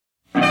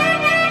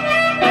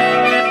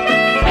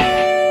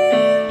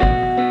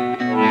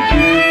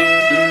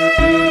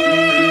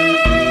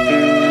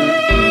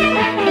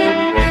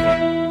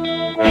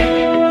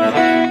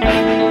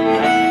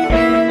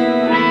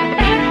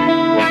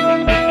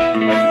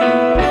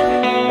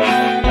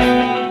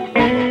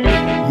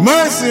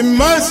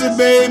mercy,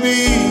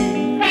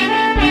 baby.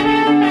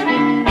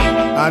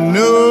 I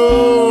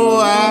know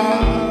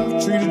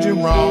I've treated you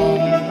wrong.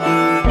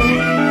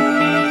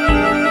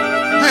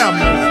 Have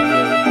mercy.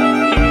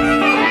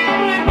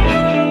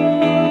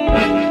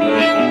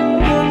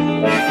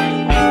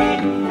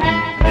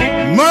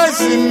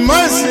 Mercy,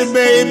 mercy,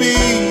 baby.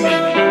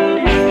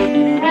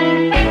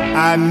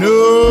 I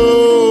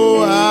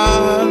know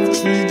I've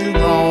treated you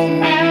wrong.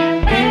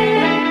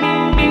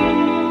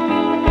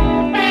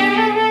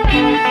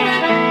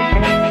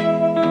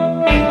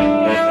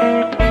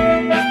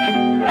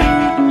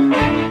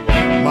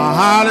 My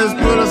heart is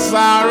full of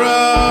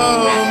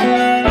sorrow.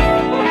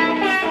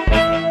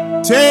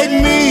 Take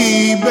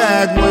me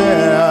back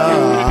where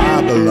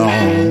I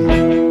belong.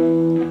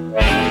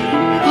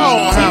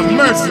 Oh, have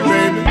mercy,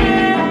 baby.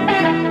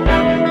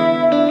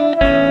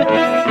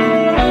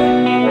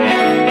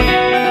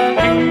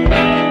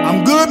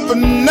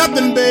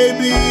 Nothing,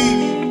 baby.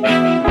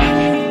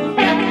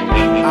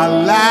 I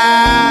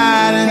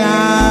lied and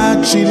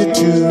I cheated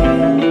too.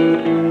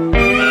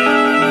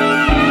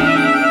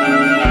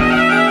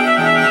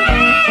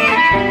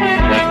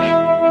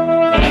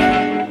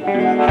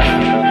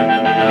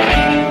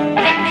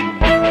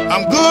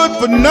 I'm good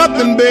for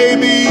nothing,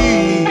 baby.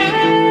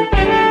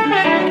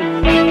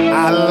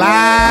 I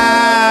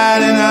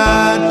lied and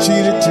I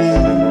cheated too.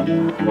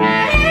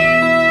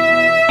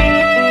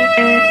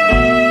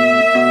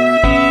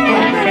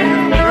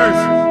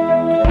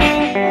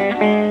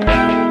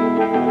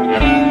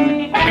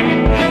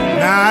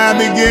 I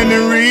begin to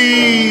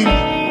read,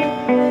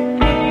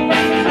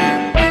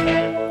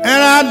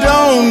 and I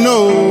don't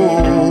know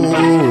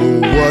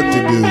what to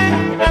do.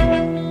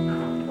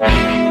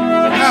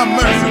 Have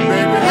mercy,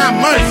 baby, have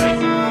mercy.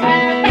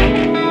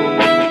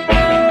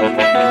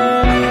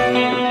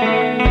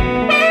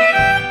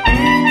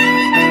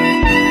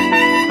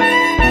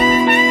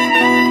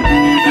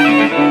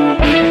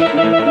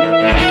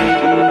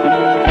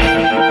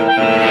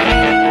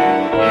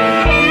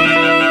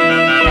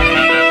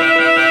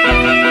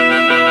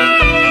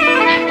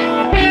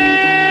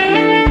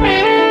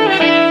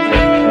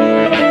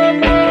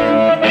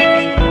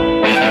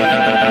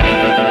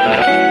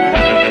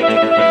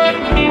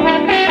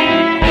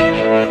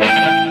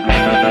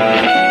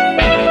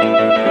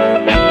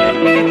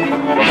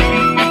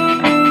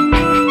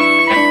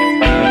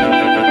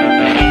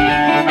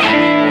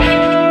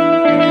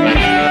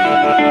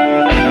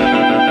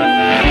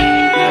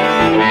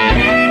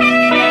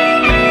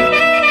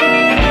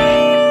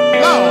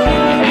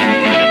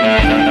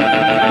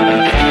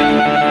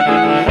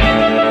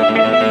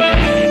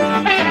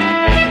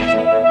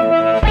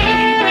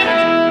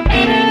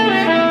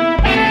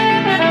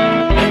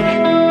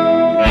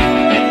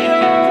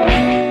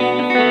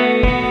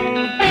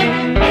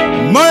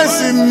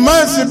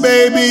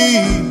 Baby,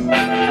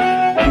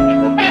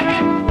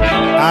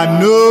 I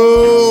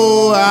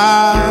know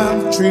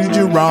I've treated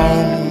you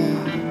wrong.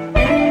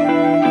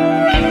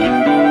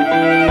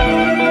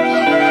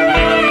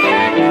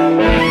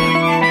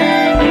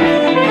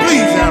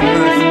 Please have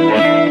mercy.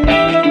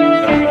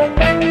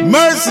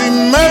 Mercy,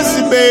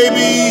 mercy,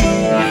 baby.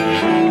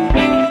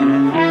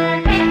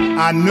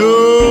 I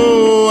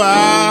know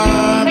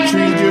I've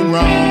treated you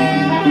wrong.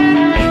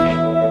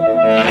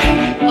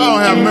 Oh,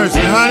 have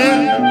mercy,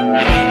 honey.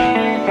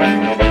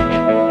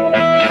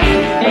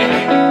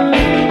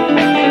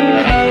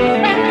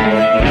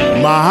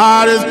 My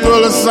heart is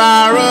full of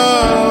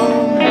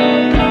sorrow.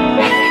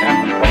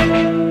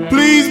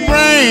 Please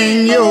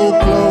bring your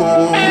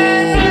clothes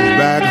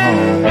back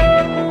home.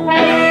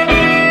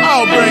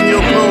 I'll bring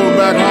your clothes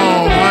back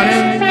home,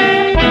 honey.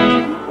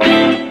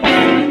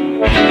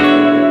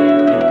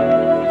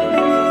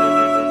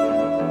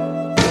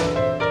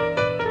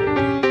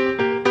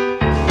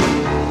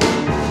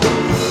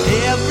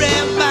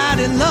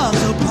 Everybody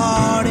loves a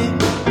party.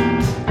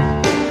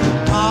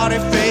 Party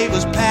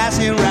favors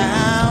passing around.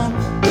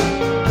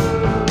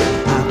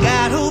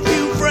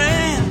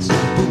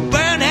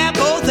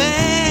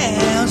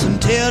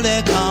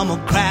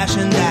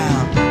 Crashing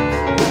down.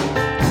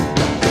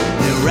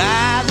 They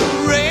ride the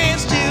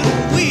race till the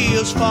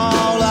wheels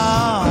fall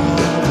off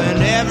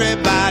and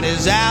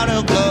everybody's out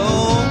of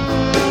glow.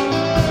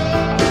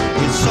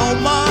 It's so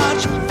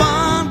much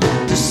fun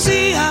to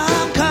see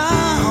them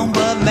come,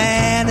 but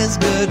man, it's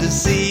good to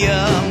see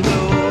them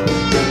go.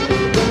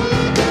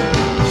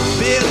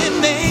 Billy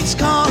makes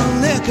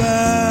corn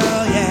liquor,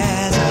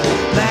 yes,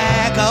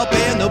 back up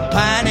in the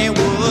piney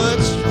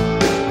woods,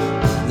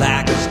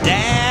 like his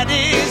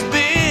daddy's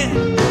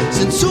been.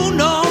 Since who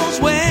knows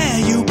where,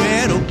 you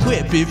better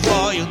quit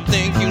before you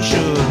think you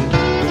should.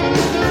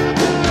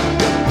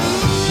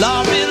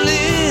 Laurie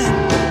Lynn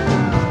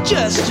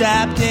just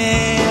dropped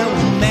in.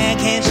 Man,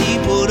 can she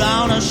put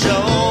on a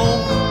show?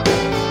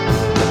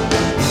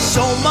 It's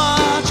so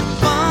much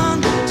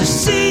fun to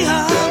see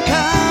her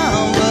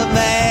come, but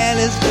man,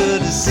 it's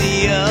good to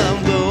see her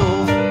go.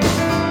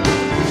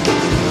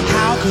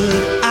 How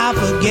could I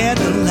forget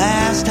the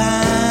last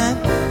time?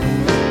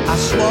 I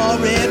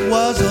swore it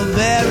was the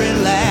very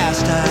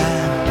last time.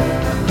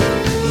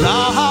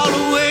 All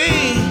the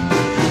way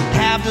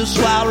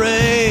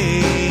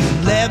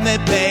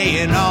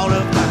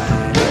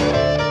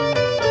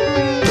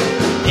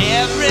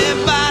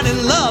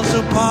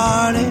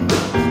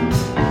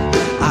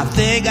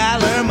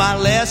my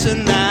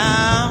lesson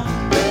now.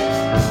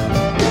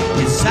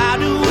 It's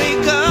hard to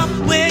wake up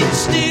when you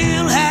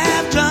still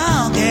have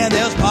drunk and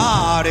there's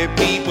party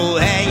people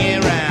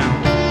hanging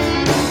around.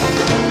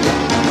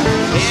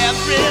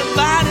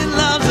 Everybody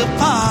loves a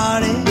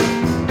party,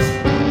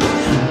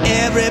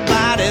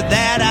 everybody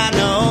that I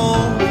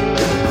know.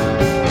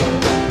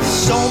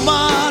 So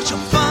much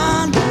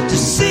fun to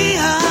see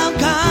them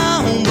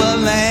come, but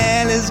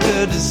man, it's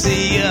good to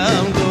see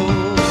them go.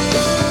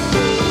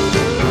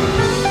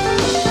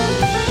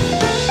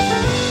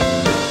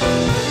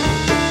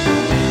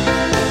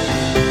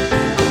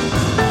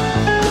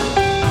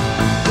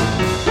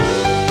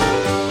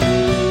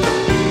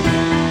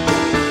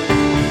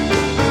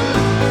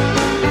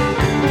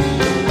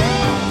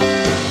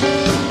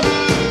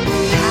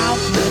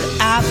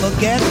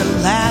 Forget the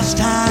last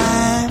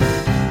time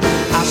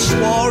I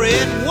swore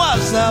it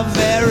was the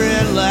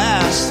very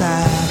last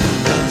time.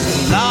 'Cause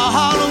it's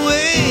all the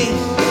way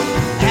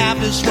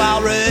after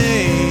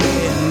soiree,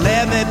 and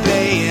let me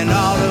pay and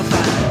all the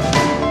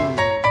fine.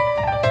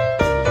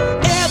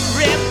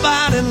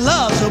 Everybody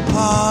loves a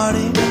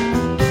party,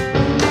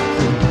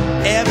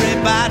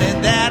 everybody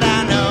that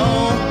I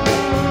know.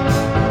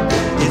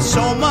 It's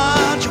so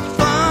much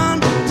fun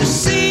to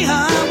see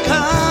her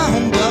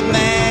come, but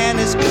man,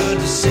 it's good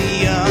to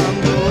see her.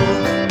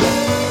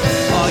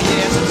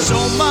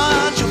 So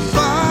much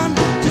fun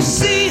to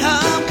see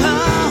her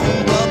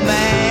come, but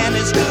man,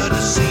 it's good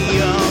to see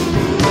her.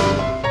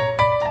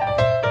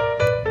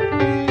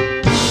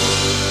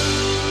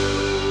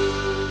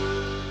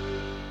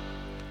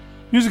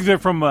 Music there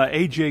from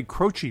A.J.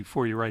 Croce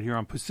for you right here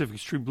on Pacific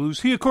Street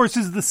Blues. He, of course,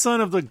 is the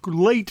son of the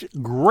late,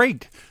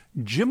 great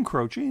Jim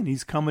Croce, and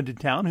he's coming to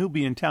town. He'll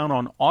be in town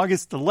on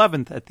August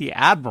 11th at the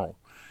Admiral.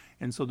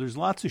 And so there's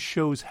lots of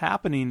shows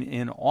happening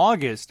in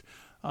August,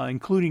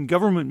 including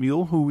Government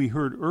Mule, who we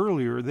heard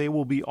earlier. They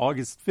will be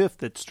August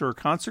 5th at Stir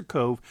Concert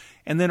Cove.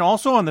 And then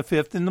also on the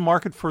 5th, in the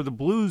Market for the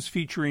Blues,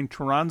 featuring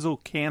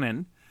Toronzo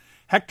Cannon,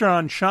 Hector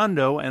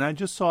Anchondo, and I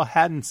just saw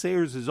Haddon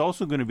Sayers is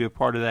also going to be a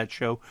part of that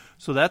show,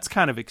 so that's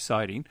kind of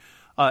exciting.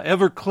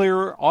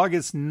 Everclear,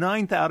 August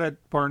 9th out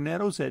at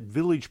Barnetto's at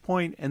Village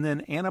Point, and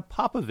then Anna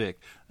Popovic,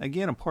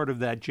 again a part of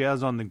that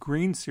Jazz on the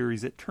Green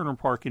series at Turner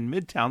Park in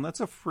Midtown. That's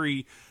a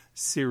free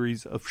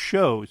series of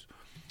shows.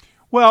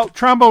 Well,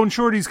 Trombone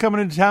Shorty's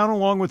coming into town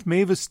along with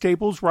Mavis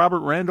Staples,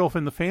 Robert Randolph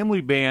and the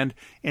Family Band,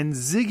 and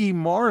Ziggy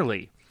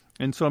Marley.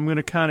 And so I'm going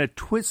to kind of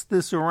twist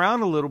this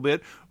around a little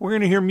bit. We're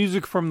going to hear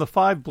music from the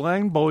Five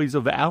Blind Boys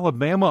of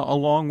Alabama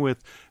along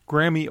with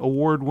Grammy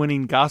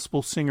Award-winning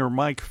gospel singer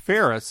Mike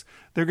Ferris.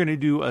 They're going to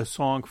do a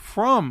song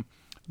from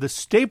the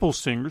Staple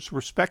Singers,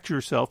 Respect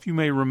Yourself. You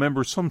may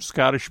remember some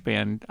Scottish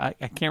band. I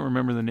can't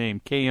remember the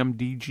name.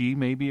 KMDG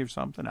maybe or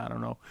something. I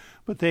don't know.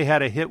 But they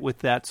had a hit with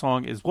that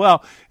song as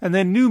well. And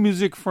then new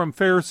music from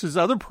Ferris's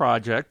other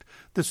project,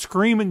 the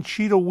Screamin'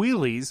 Cheetah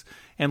Wheelies,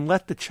 and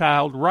Let the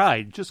Child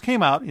Ride. Just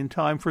came out in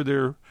time for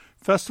their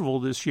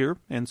festival this year.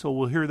 And so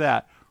we'll hear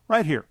that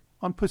right here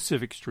on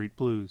Pacific Street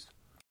Blues.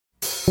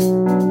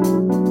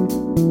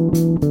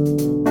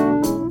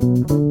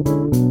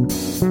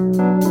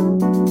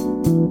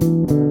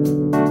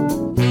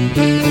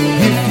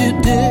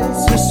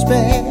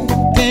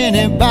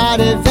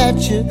 Anybody that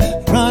you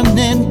run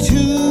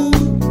into,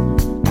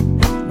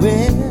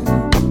 well,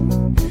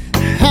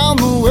 how in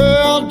the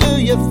world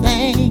do you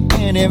think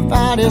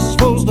anybody's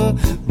supposed to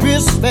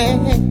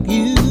respect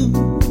you?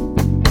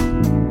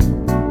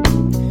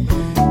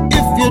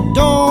 If you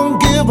don't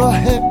give a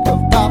heck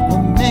about the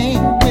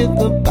man with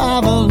the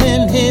Bible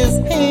in his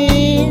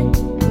hand,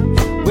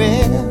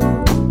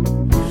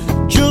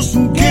 well, just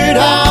get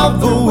out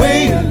of the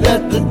way,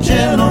 let the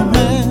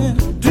gentleman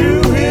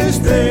do his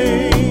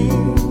thing.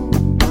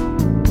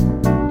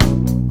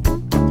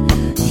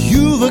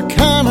 The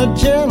kind of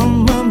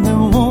gentleman that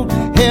won't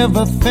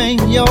everything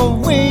your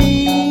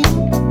way.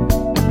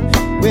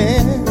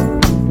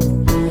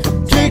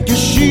 Well, take your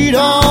sheet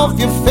off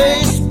your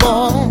face,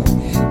 boy.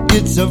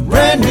 It's a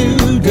brand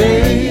new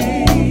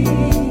day.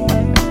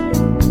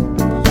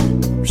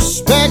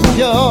 Respect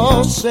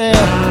yourself.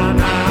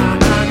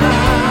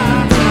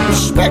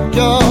 Respect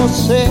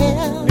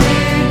yourself.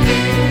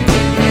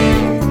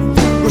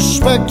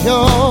 Respect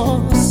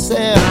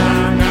yourself.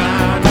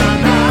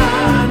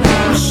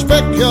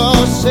 Respect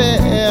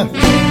yourself.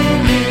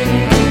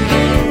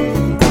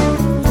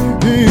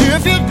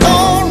 If you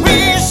don't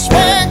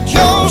respect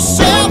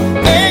yourself,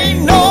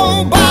 ain't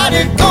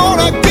nobody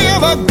gonna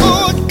give a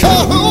good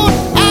cahoot.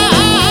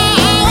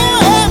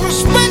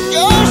 Respect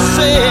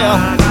yourself.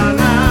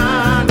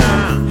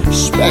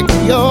 Respect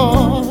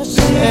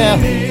yourself.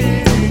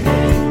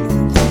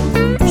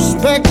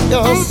 Respect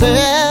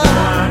yourself.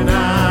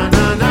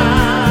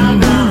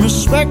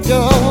 Respect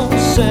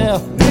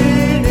yourself.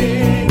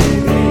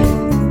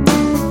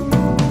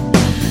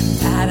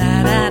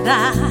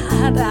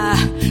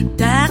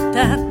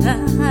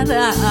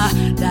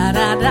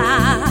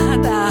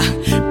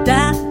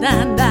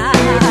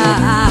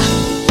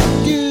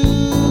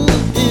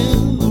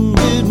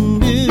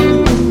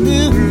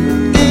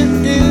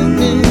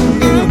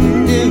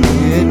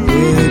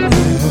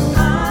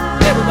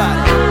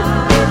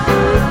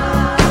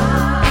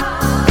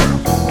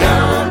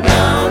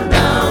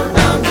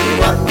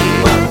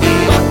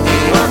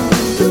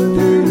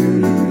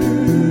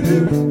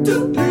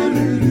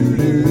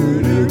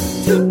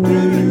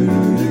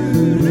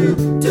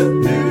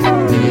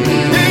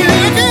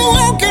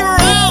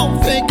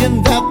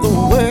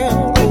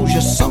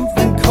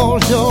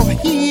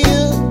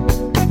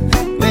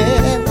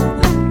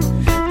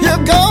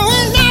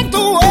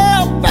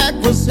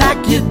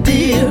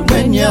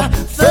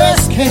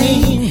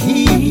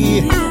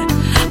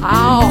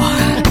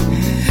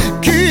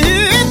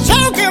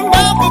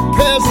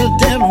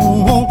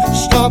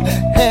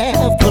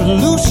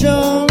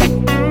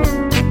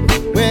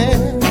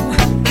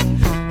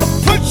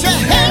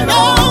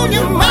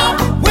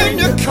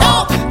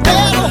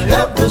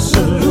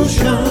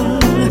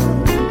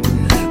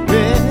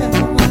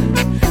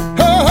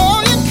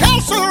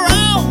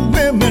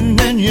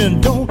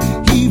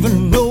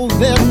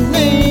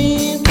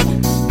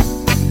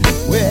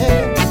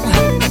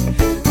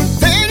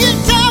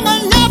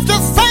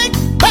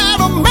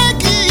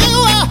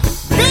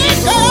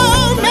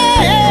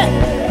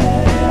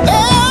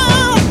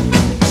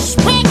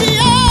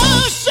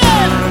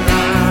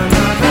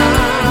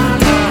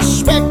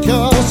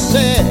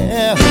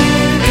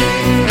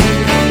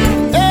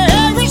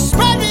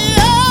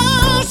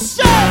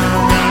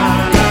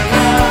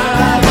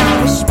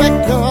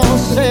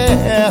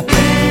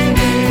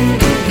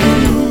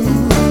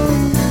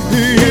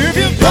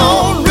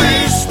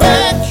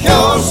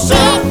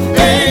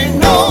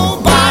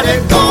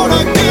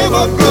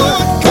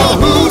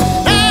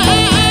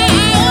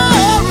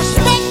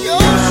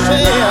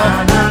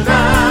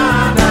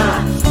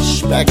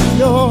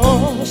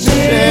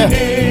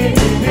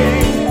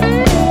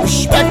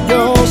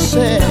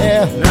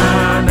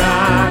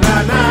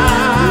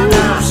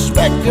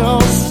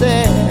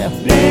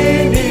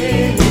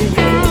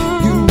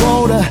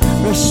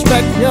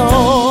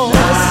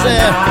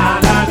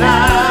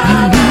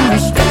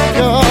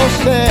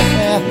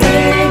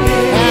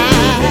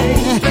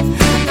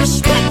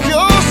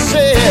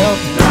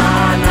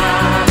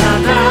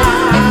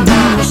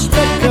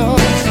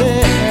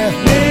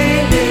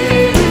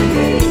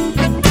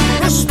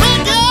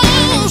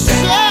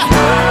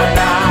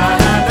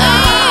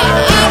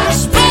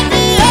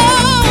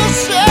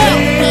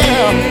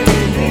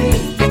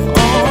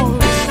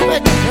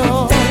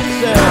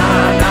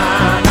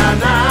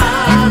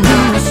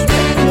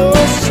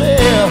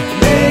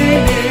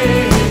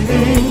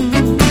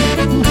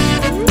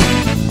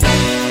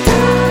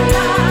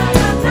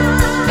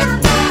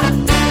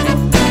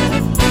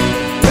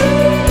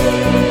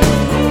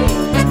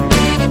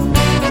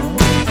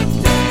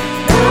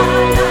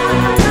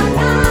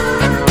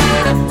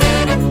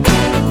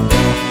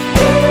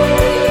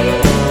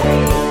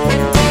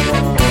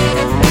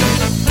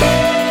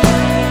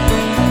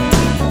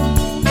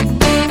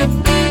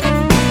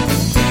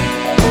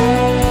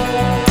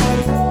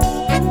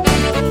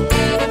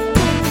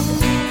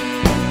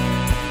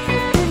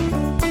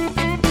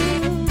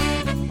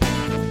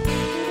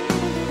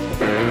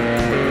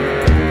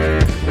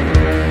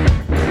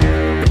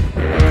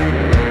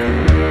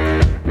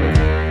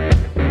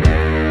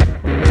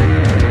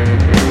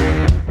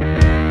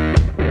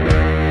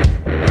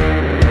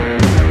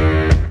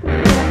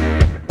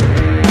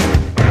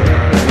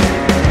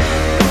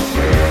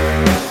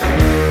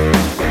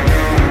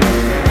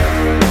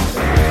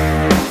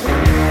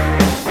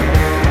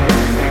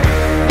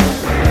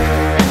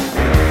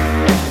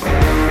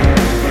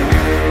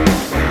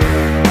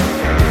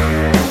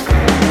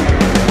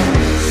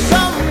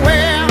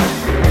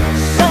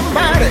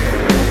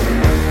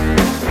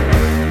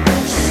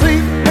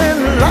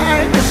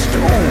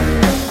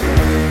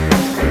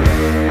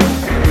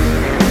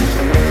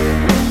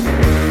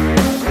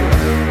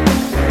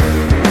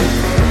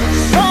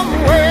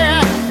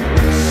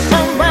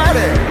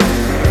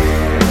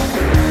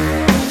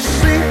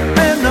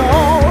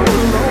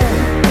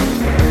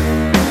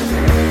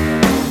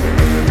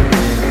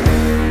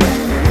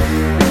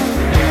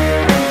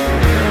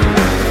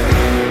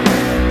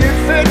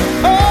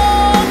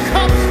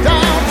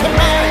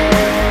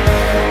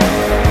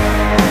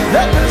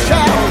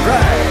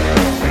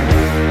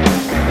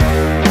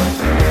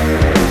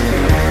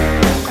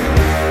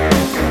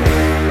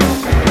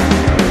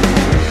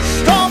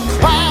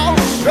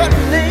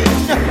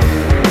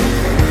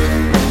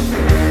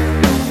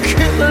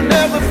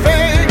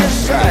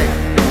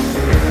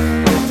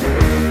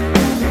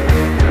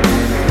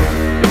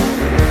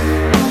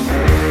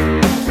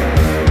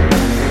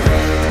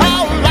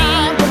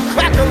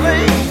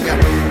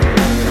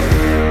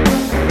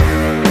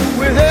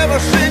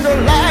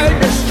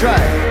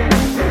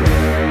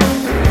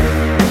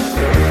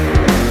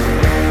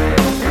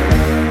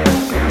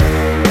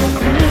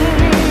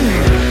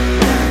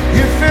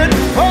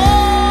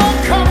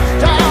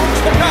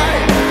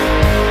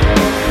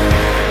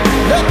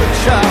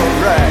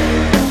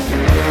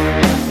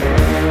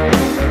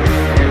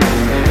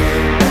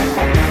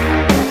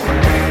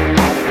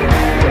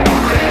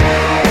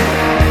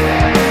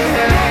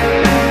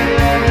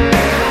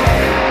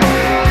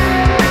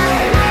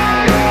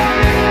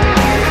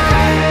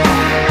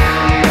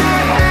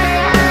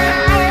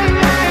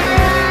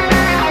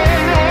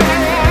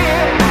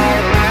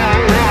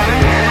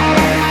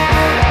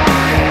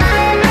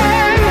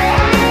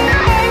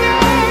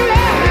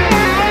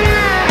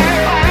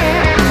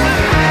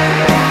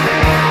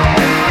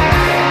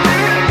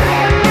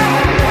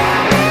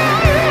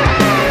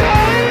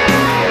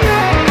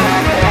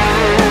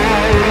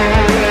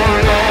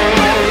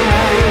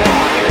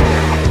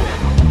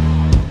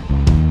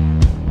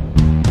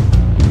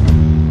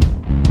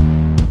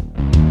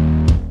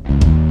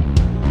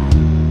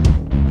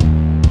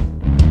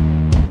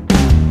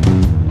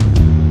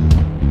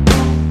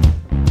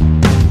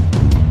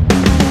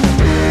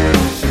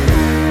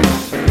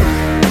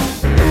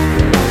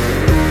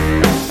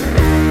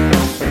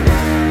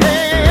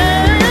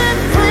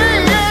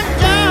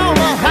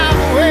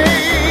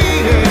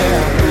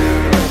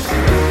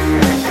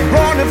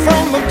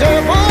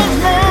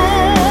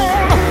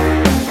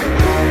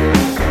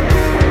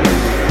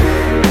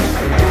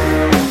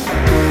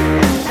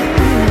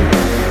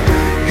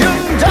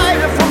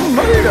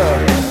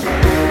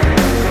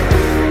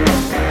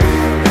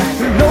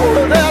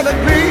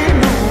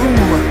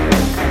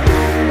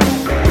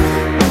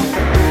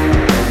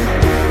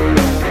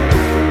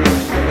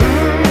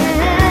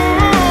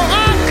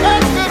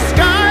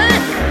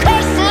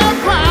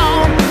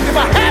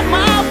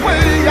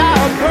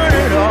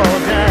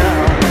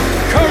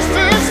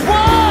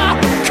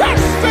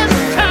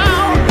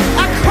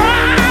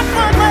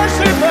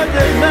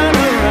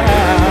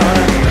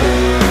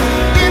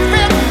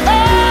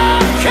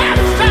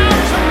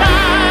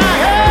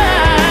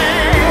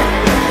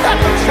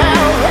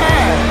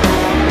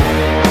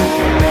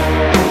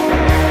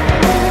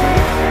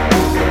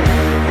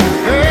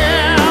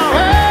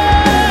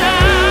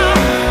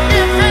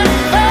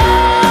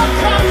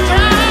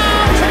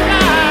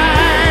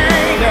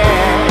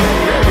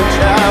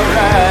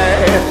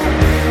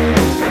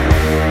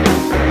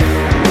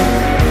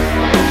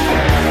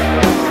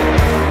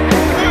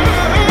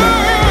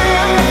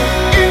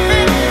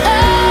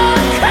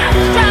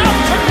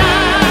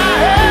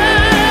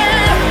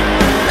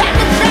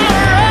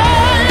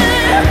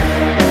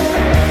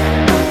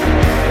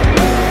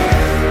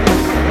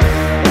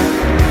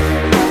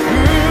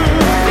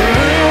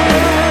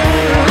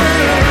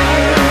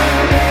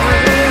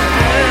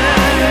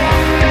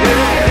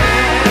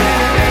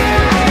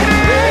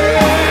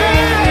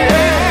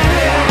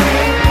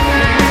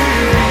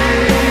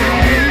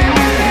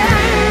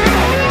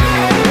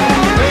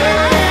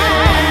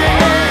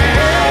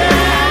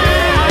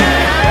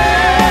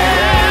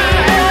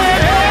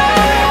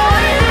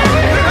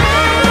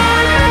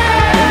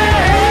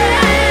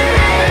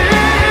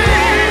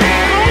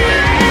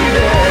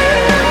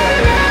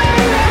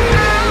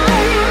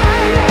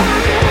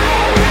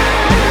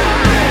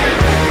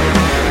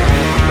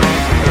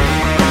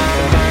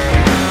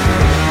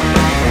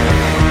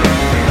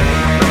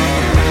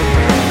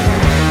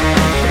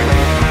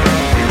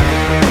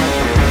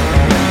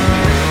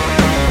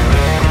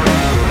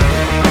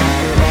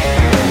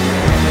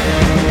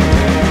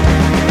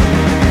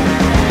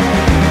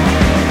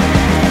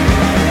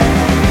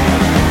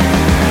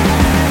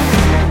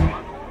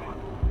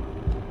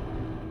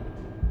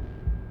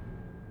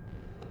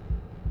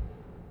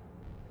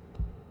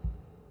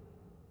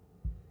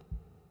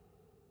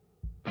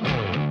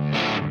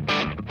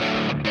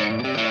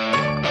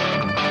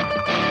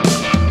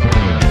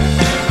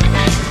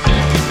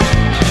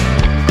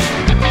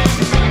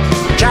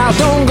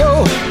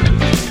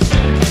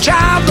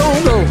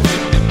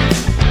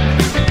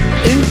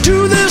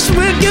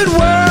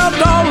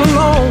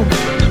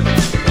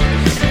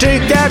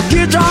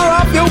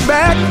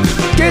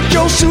 Get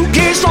your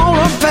suitcase all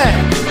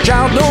unpacked.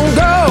 Child, don't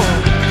go.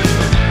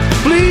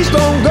 Please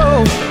don't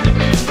go.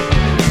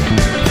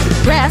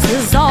 Grass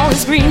is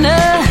always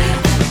greener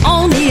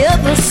on the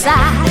other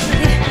side.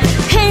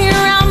 Hang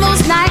around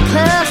those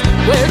nightclubs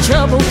where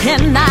trouble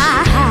cannot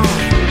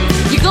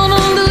hide. You're gonna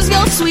lose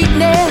your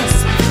sweetness,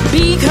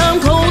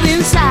 become cold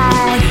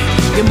inside.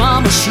 Your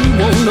mama, she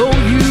won't know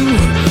you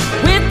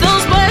with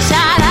those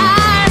bloodshot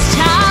eyes.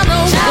 Child,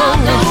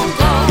 don't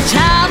go.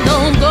 Child,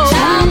 don't go.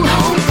 Child,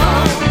 don't go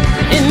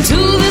into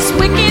this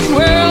wicked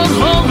world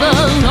all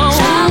alone.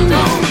 Child,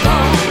 don't go.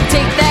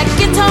 Take that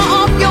guitar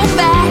off your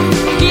back.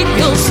 Get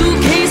your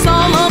suitcase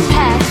all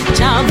unpacked.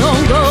 Child,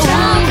 don't go.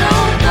 Child,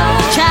 don't go.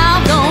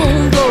 Child,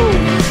 don't go.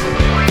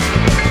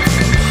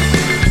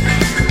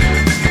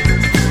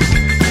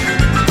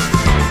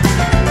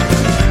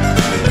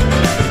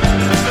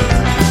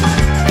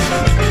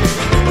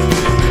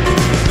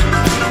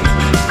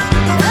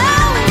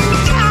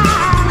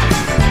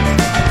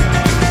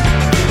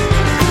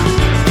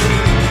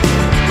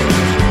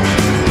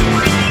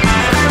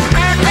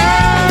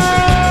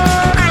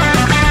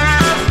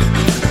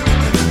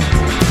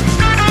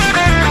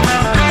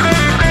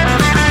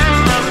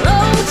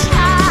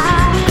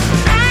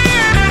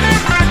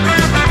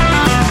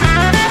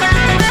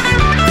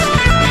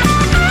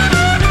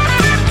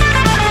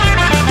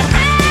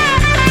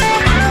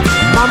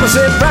 Mama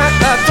said back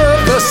after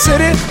the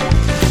city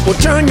will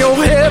turn your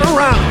head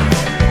around.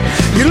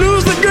 You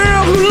lose the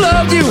girl who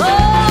loved you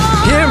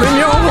here in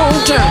your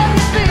hometown.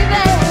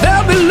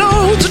 There'll be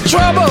loads of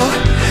trouble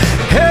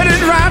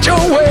headed right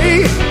your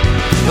way.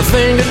 The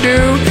thing to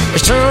do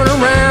is turn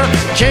around,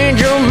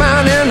 change your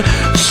mind and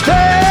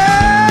stay.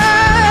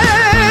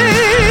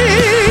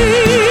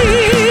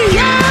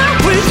 Yeah,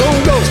 please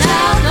don't go.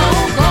 Child,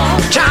 don't go.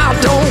 Child,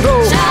 don't go.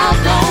 Child,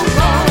 don't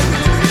go.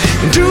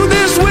 Into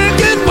this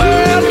wicked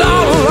world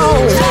all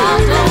alone.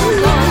 Child, don't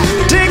go.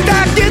 Take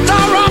that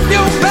guitar off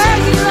your back.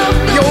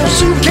 Your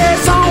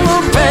suitcase all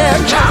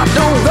unpacked. Child,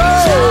 don't go.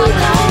 Child,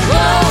 don't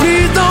go.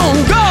 Please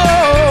don't go.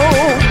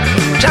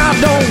 Child,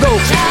 don't go.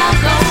 Child,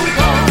 don't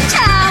go.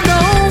 Child,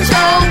 don't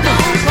go.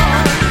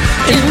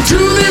 Into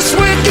this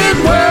wicked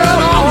world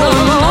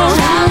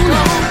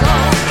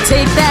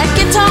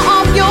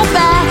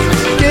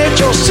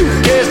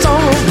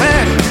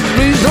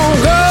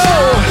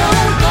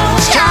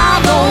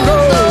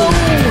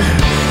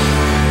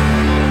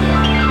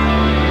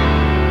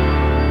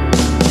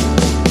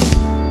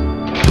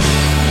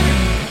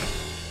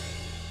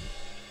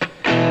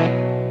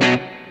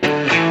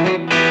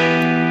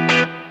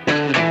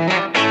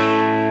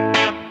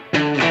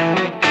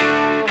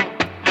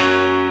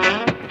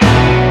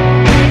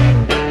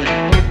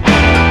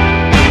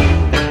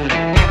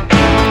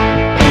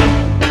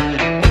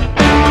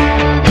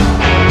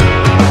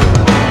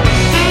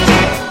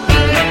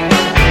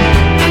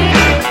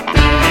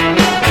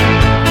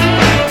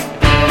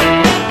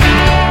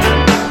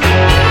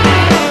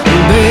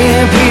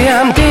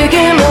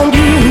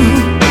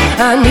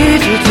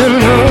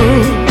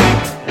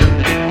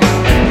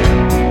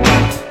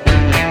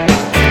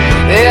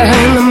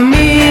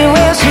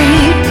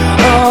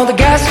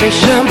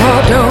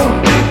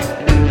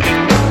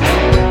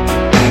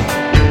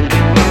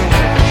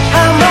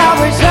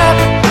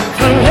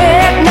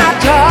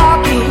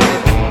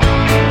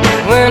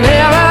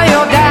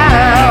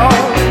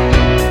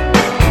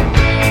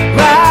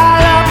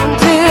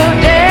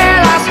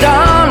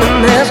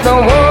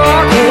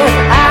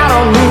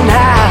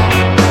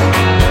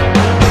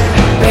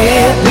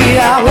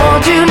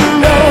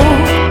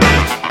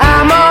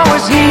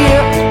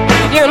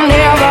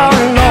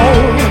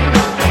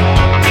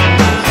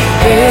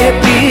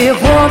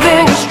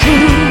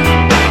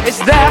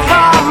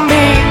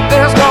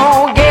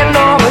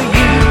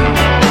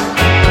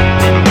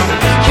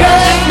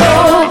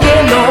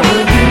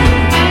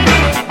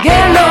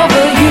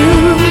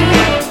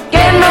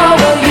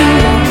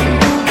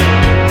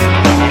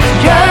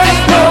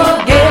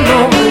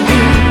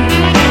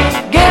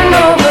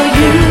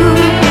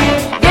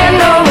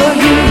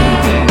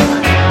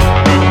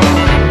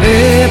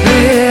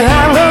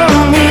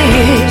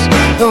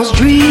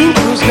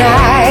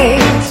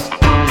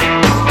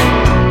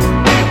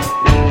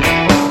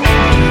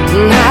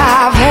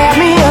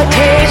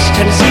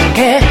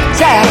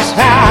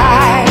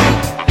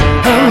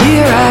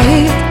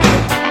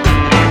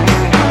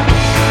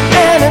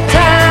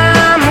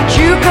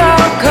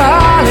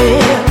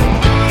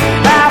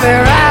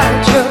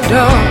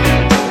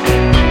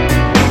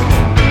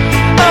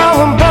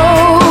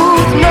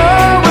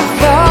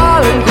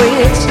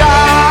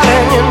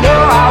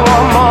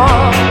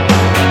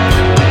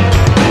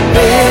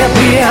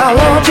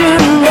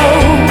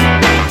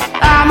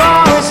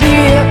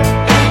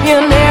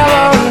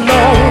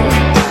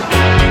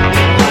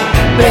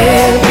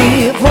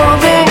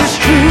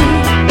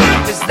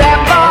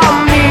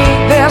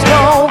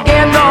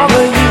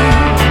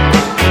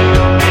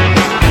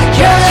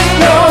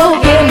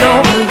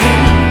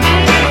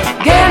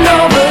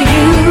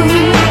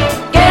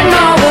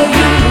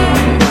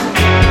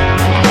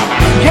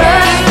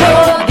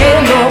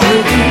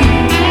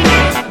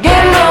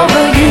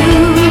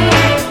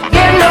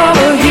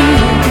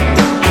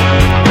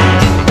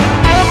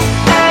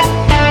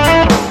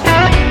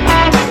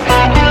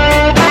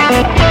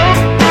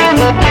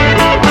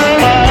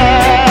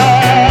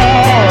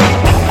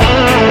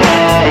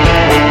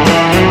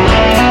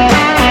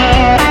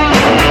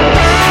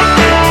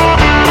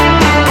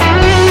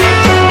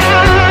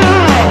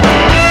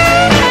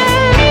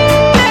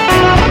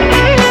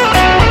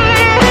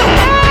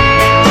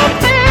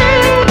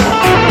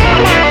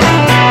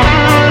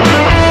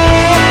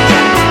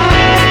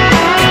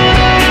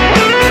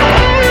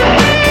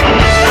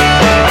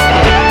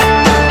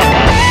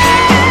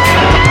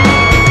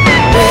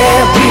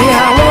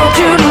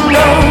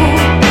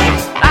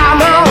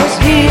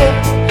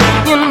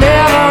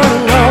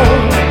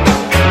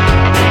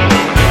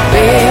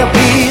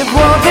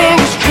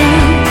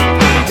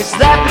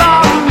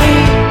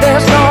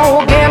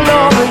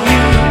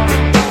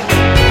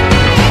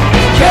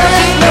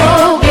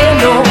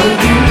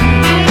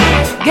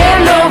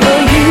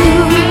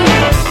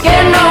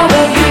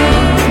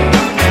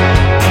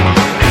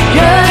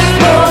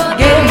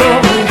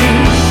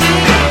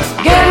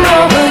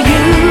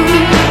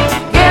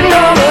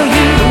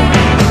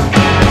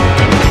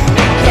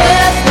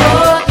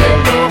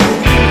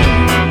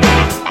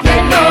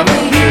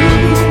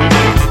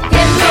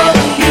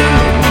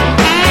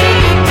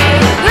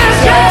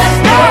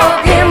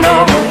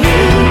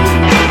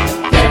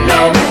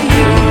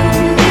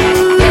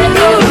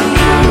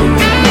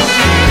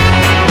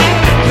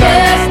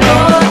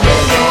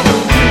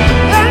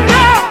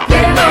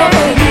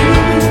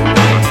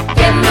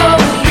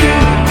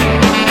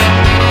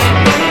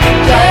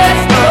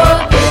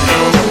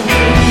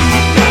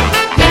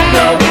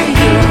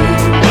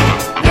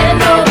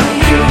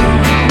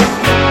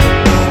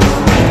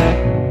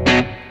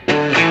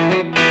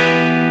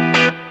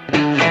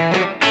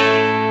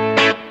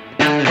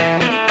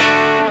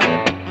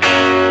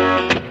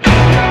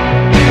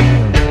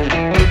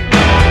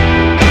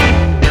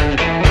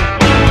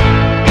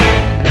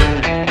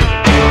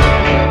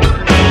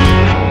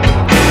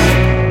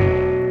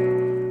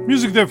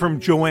there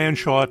from Joanne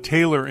Shaw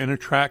Taylor in a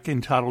track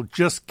entitled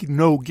Just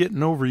No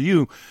Getting Over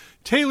You.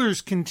 Taylor's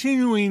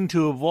continuing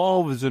to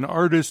evolve as an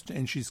artist,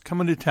 and she's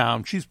coming to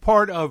town. She's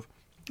part of,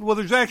 well,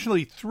 there's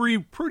actually 3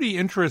 pretty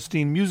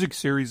interesting music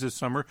series this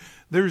summer.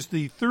 There's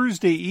the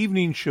Thursday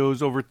evening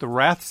shows over at the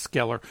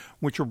Rathskeller,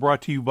 which are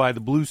brought to you by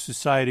the Blues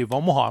Society of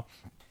Omaha.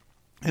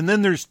 And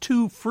then there's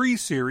 2 free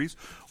series.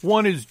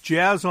 One is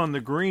Jazz on the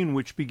Green,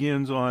 which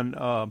begins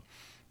on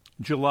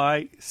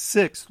July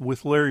 6th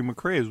with Larry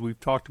McRae, as we've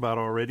talked about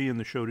already in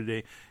the show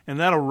today. And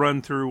that'll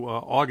run through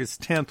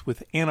August 10th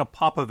with Anna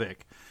Popovic.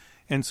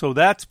 And so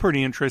that's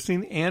pretty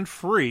interesting and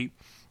free.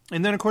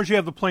 And then, of course, you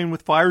have the Playing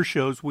with Fire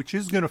shows, which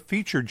is going to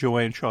feature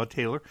Joanne Shaw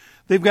Taylor.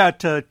 They've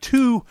got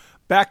 2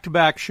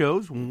 back-to-back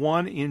shows,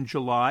 one in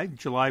July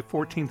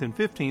 14th and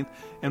 15th,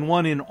 and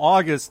one in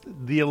August,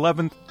 the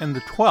 11th and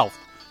the 12th.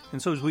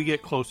 And so as we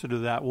get closer to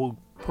that, we'll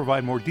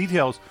provide more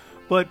details.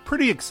 But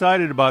pretty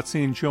excited about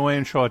seeing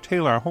Joanne Shaw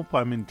Taylor. I hope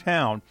I'm in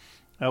town.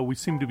 We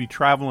seem to be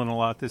traveling a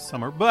lot this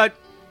summer, but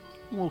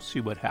we'll see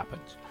what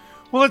happens.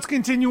 Well, let's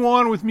continue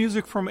on with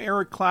music from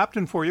Eric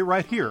Clapton for you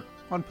right here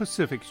on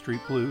Pacific Street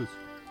Blues.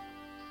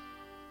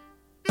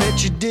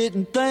 Bet you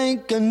didn't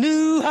think I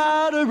knew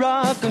how to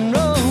rock and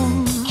roll.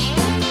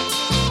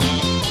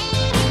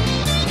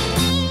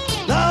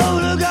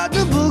 Lord, I got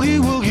the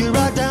boogie-woogie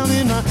right down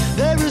in my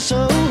very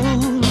soul.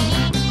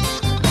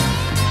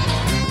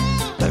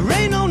 There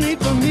ain't no need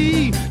for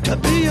me to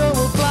be a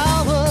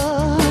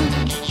flower,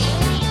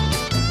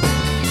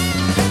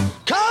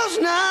 'cause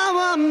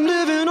now I'm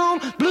living on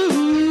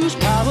blues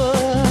power.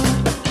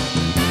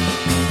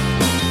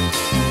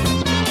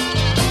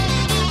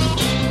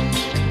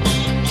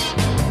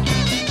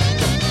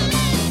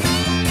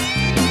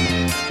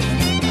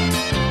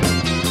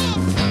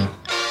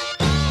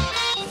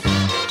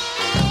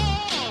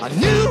 I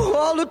knew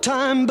all the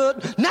time,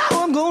 but now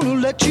I'm gonna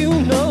let you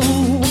know.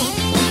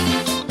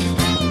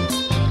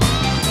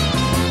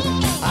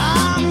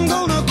 I'm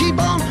gonna keep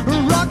on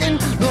rocking,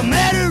 no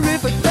matter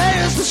if it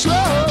fails to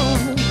slow.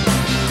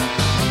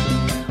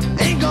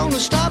 Ain't gonna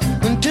stop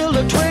until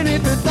the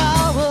 25th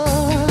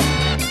hour,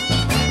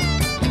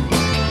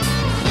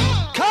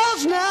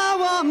 'cause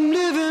now I'm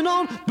living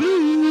on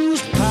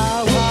blues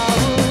power.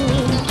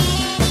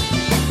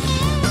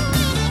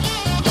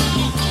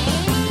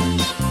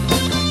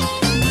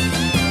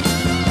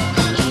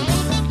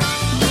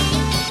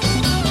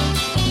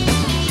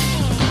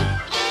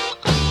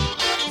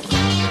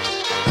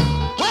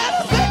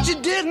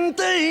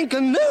 Think I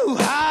knew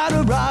how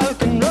to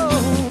rock and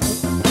roll.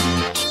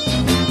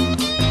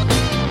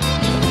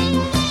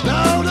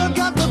 Now I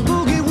got the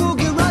boogie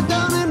woogie right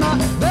down in my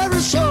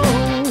very soul.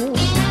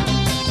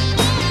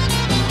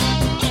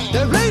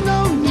 There ain't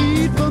no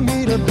need for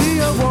me to be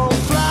a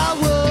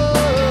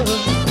wallflower,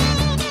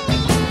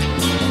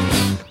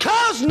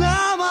 'cause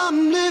now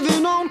I'm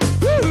living on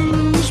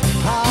blues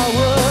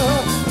power.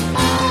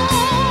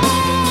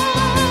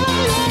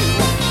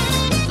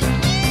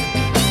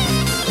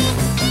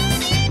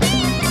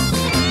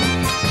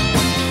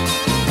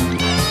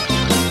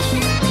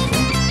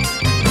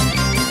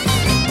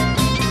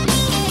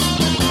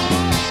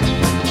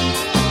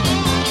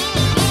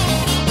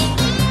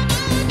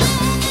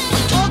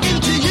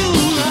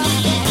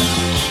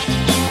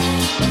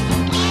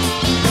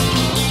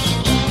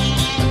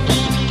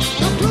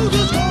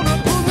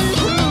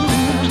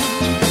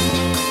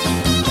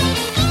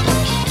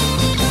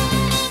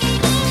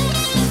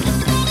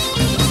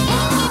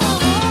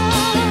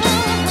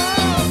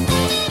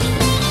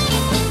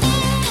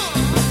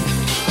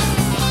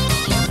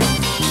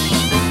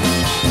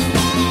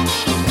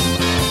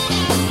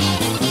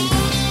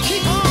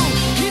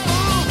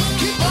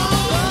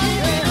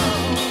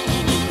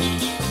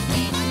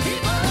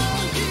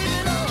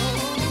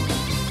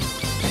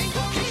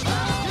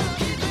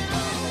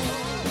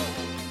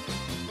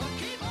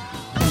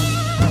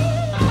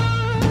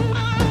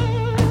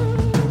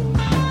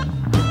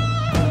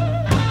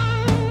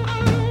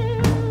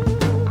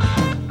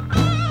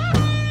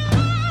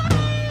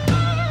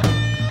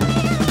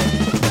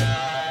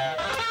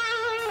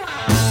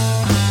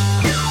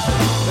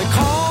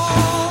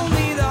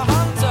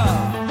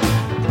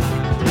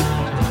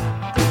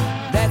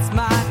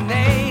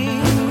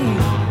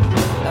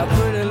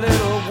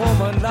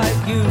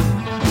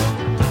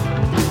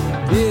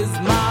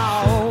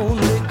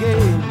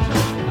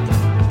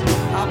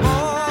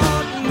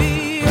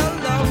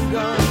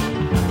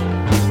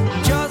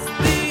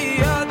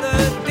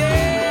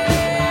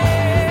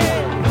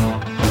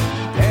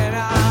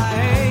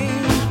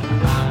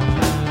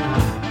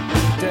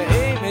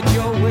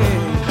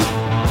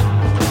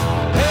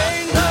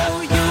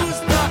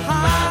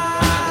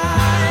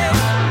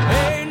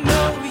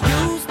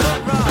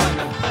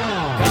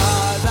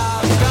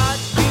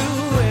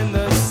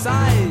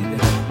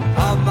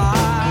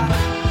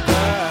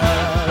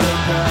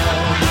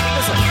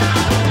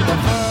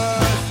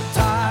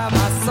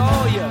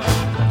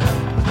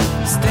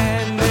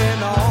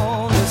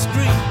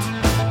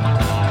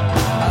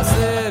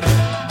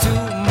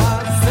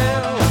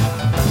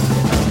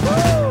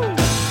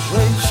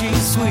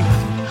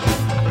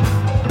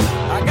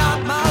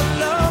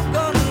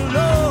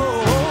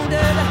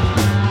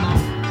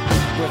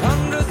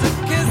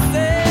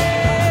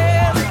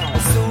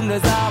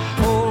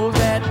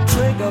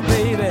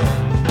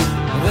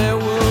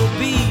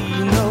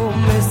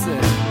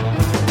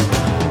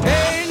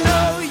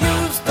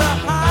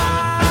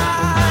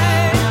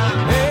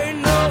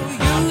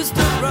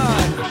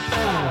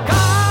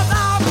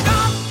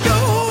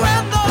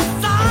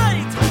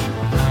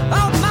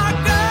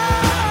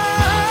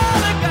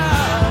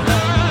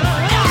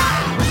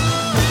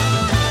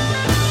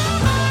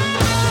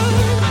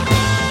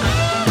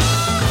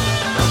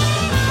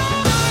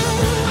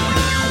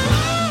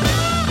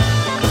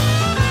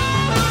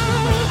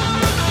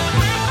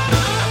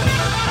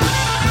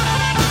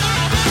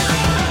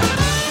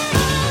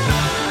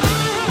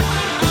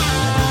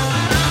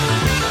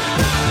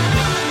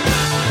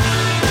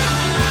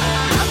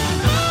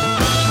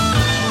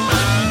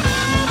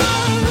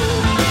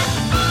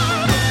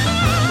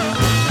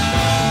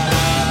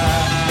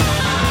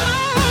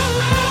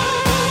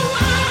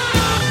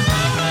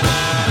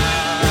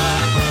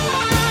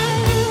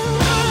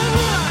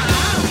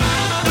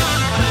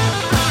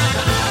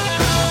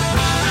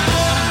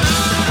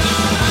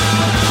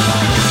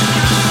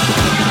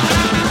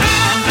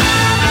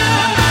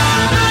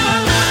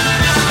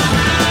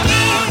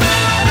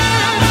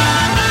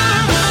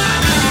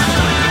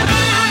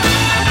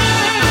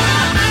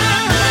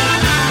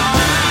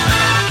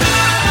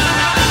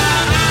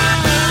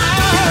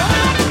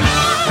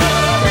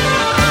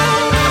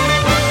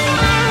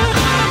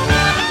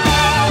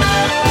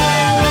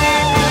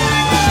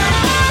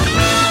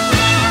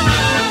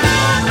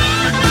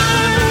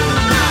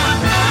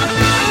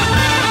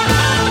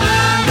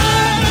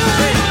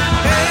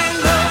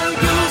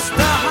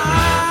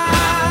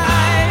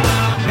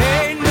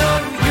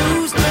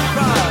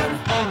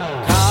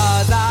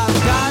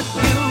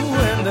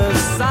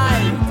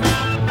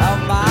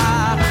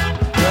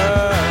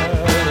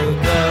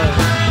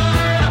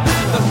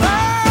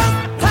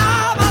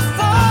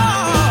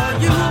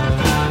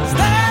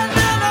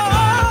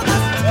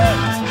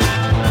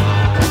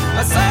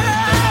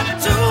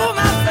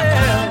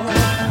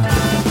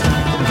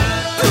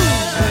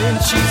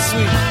 she's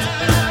sweet.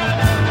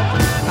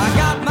 I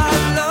got my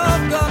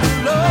love gun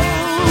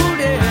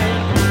loaded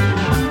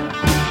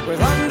with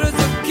hundreds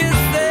of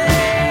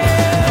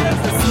kisses.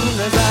 As soon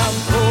as I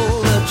pull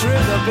the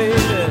trigger,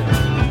 baby,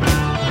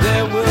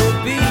 there will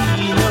be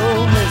no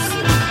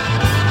missing.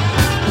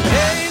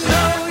 Ain't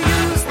no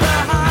use to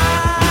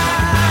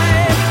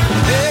hide,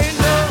 ain't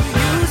no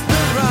use to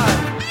run,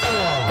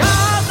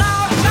 'cause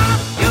I'll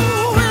knock you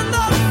in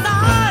the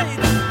night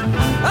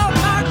of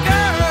my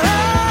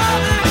girl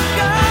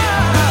gun.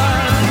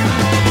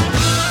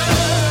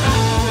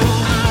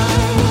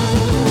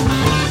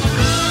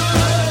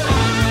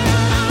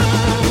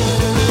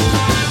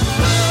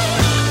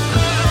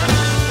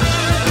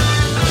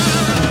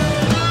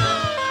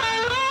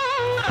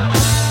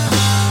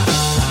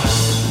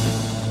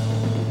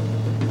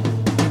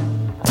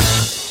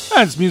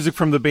 That's music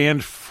from the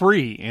band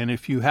Free, and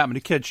if you happen to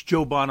catch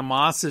Joe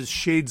Bonamassa's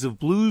Shades of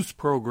Blues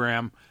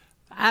program,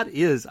 that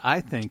is,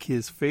 I think,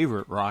 his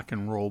favorite rock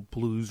and roll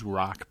blues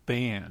rock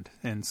band.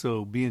 And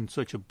so being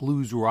such a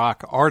blues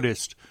rock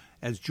artist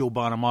as Joe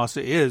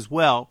Bonamassa is,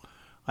 well,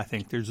 I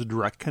think there's a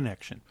direct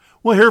connection.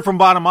 We'll hear from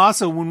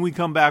Bonamassa when we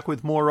come back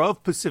with more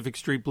of Pacific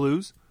Street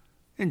Blues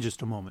in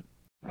just a moment.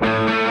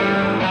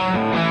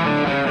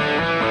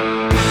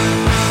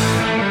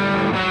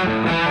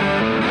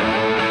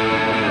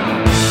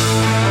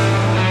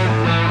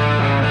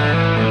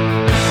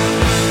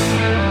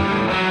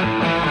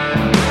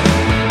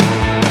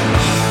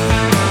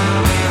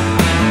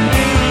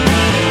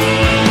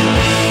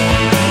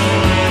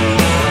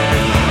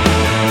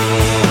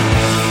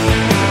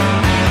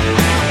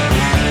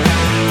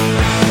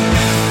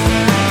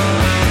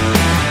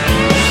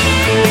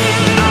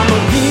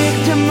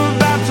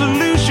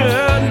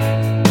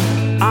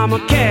 I'm a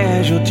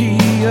casualty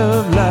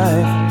of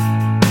life,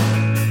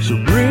 so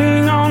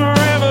bring on a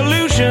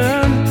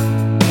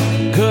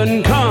revolution.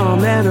 Couldn't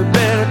come at a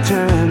better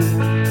time.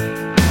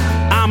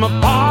 I'm a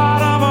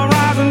part of a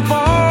rise and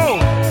fall,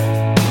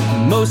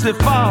 mostly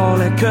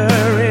fall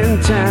occurring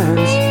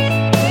times.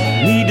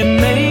 Need to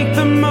make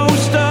the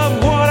most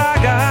of what I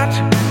got,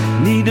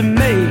 need to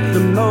make the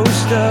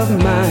most of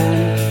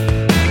mine.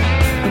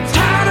 I'm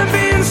tired of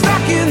being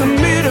stuck in the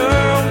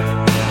middle,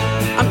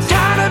 I'm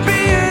tired of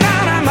being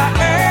out of my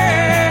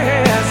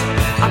ass.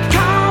 A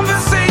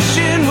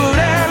conversation would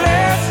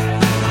last.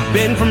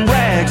 Been from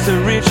rags to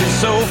riches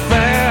so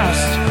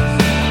fast.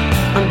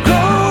 I'm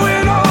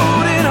growing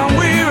old and I'm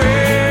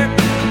weary,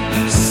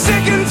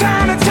 sick and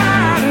tired of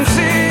tired and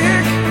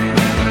sick.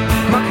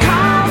 My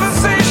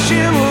conversation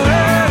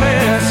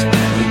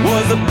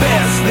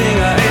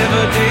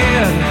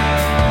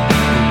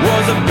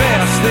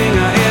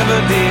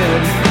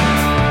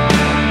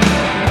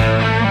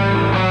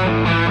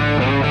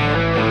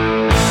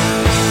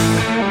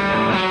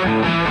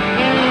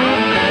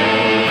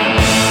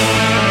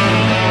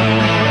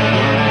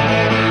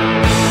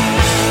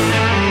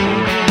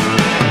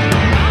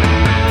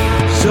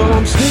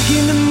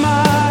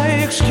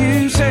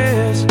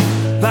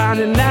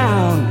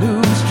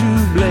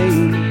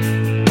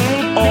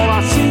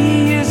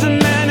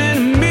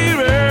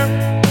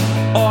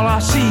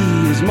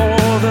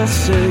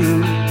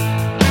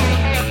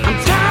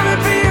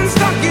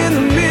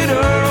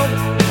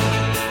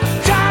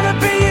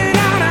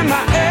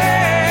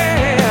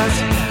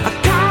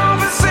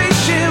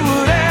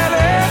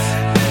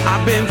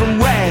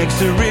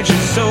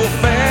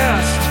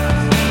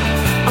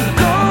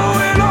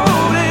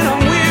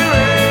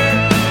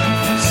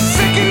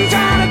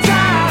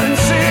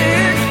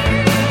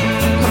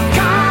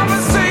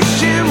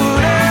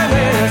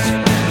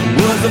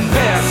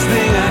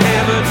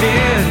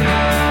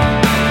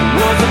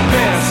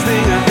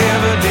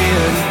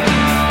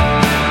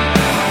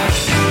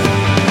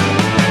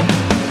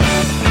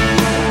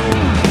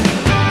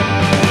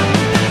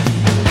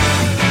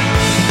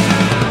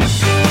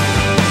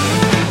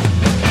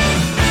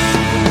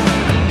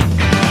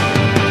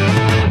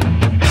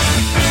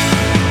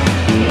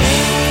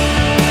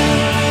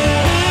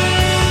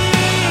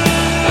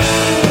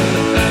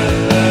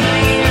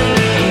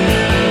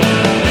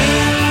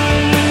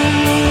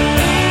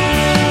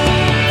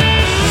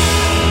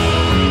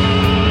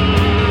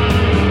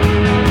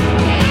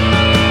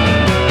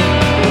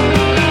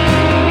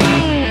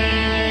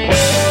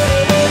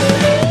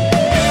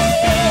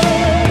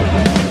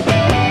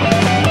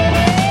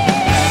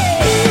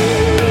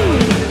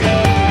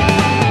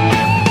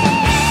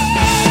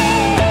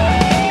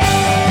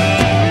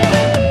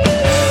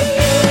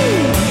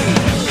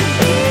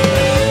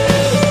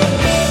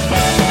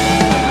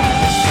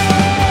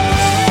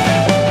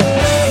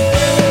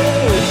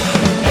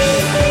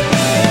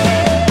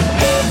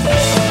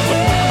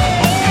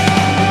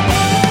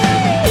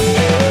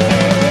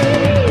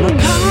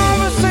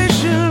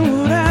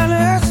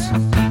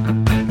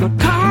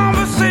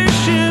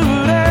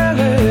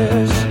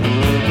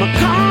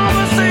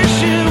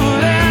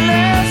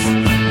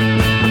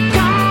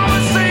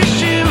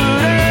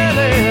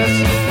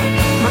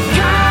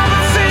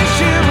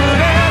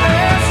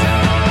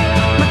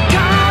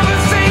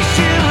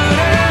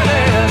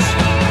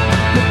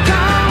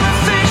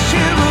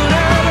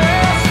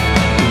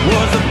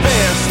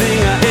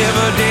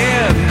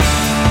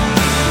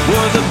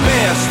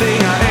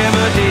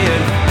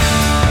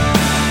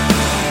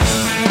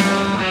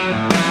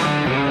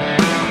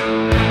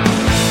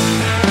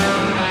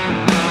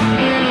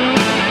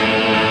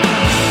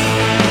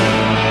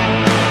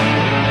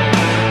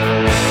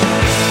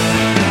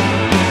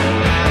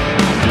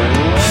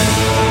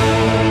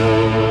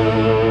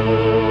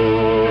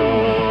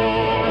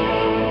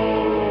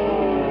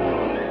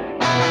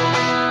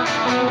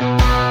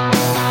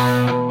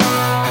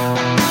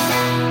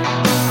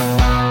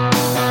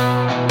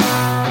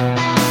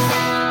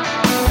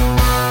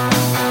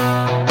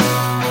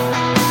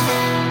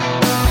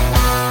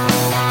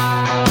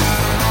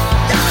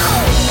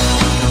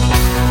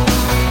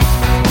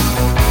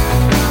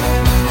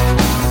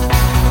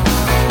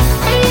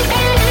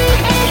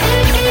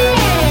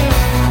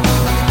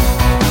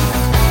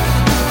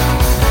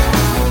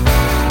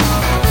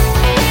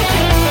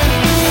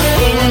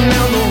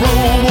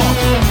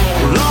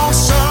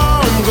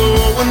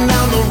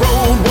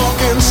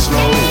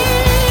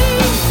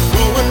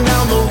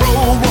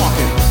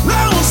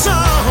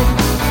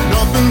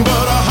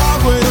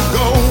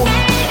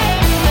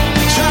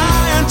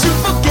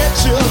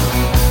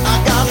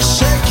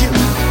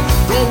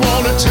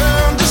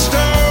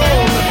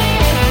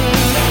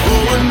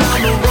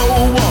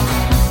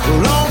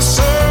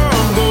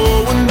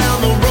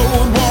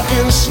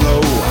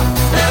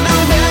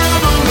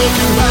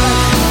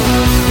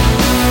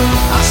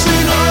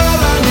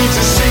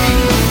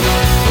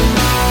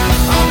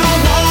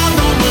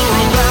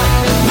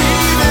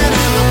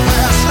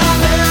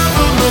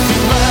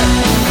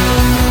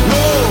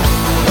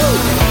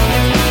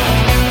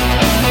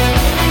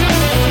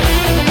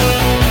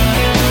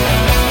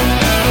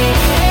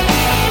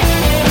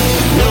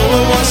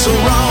what's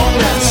wrong,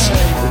 that's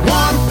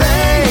one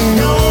thing.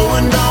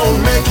 Knowing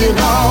don't make it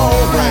all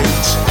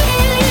right.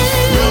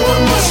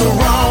 Knowing what's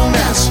wrong,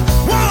 that's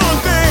one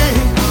thing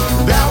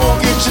that will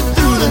get you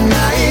through the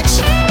night.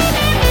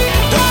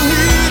 Don't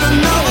need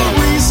another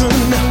reason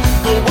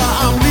for why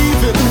I'm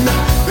leaving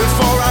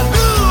before I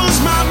lose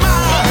my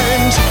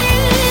mind.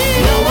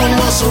 Knowing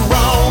what's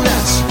wrong,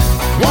 that's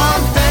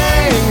one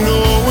thing.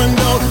 Knowing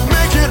don't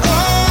make it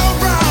all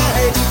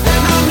right.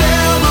 And I'm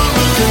never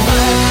looking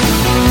back.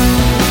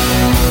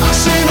 I've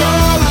seen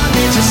all I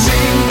need to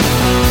see.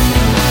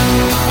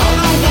 I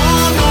don't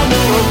want no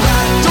more of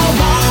that. Don't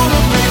want to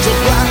fade to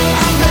black.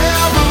 I'm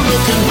never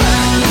looking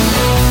back.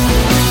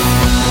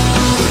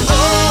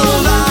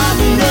 All I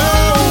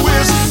know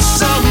is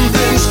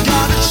something's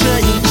gotta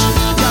change.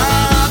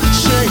 Gotta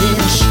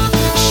change.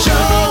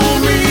 Show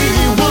me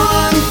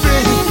one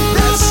thing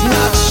that's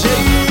not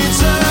shades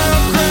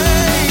of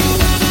gray.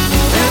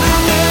 And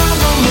I'm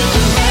never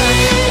looking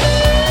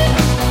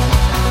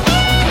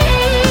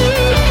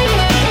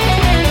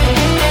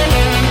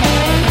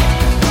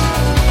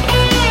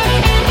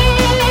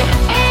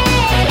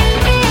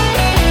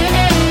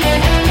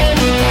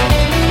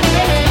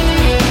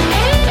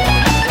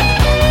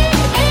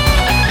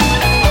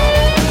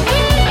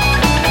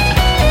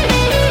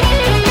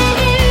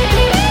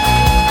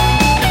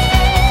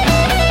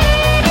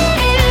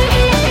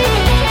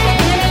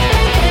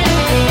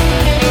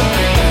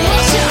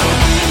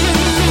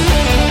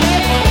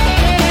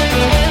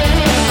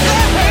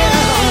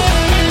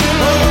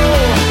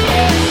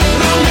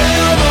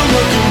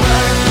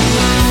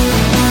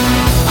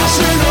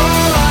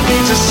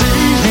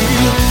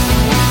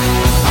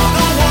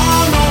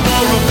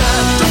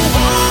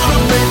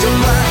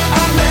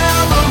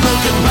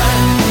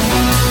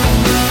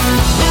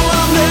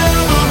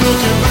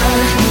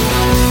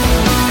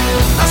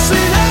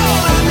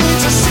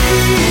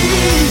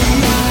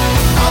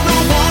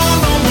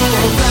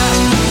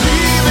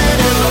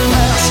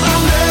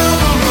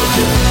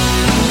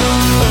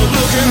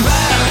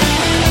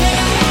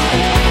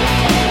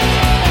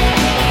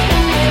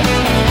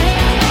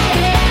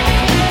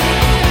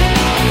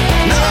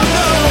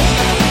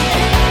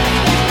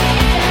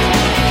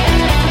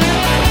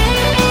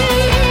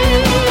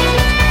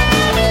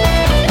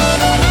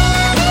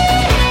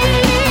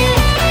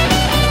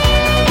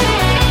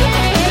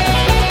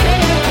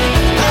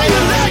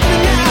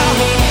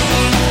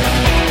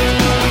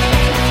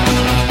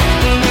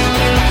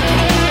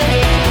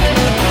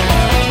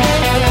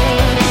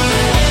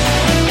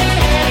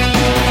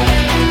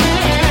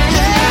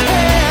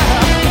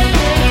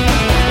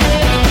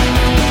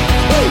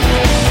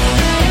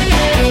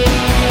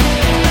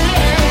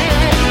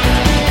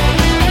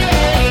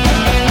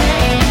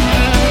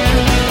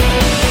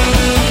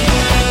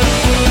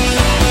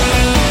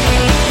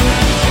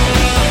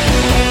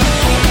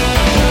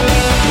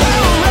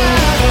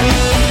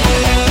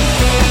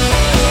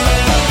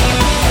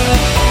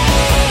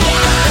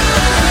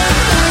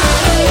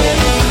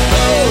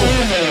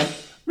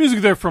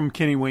there from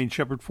Kenny Wayne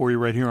Shepherd for you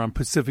right here on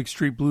Pacific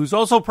Street Blues.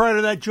 Also prior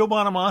to that, Joe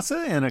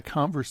Bonamassa and a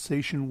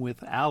conversation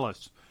with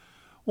Alice.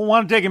 We'll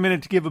want to take a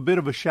minute to give a bit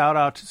of a shout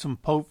out to some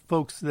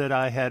folks that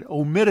I had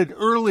omitted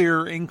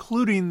earlier,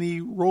 including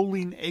the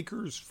Rolling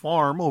Acres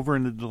Farm over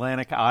in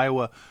Atlantic,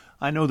 Iowa.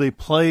 I know they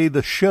play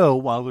the show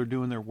while they're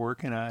doing their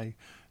work, and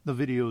the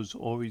videos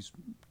always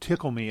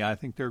tickle me. I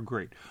think they're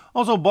great.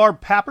 Also,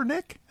 Barb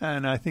Papernick,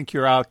 and I think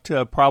you're out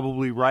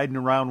probably riding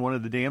around one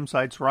of the dam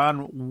sites.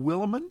 Ron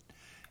Williman.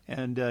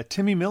 And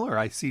Timmy Miller.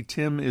 I see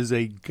Tim is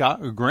a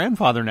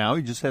grandfather now.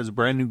 He just has a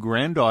brand new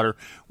granddaughter,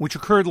 which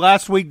occurred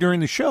last week during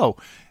the show.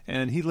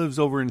 And he lives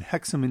over in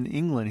Hexham in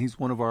England. He's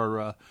one of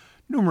our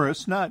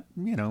numerous,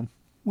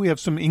 we have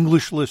some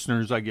English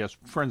listeners, I guess,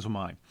 friends of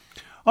mine.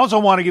 Also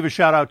want to give a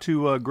shout out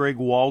to Greg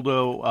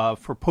Waldo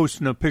for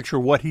posting a picture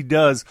of what he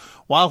does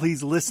while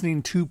he's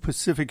listening to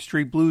Pacific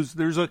Street Blues.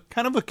 There's a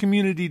kind of a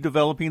community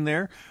developing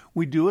there.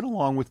 We do it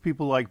along with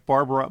people like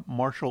Barbara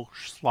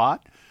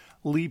Marshall-Schlott,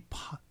 Lee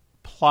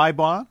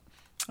Plybon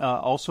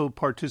also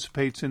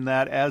participates in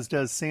that, as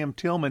does Sam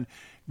Tillman,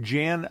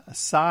 Jan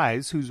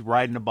Size, who's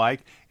riding a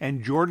bike,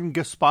 and Jordan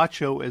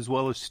Gaspacho, as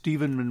well as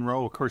Stephen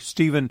Monroe. Of course,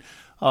 Stephen,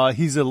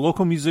 he's a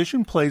local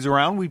musician, plays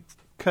around. We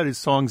cut his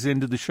songs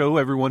into the show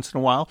every once in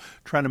a while,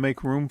 trying to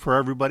make room for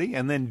everybody.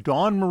 And then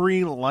Dawn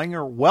Marie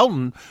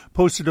Langer-Welton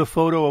posted a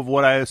photo of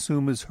what I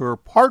assume is her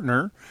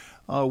partner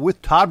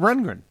with Todd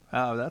Rundgren.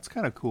 That's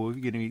kind of cool.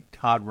 You get to meet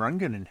Todd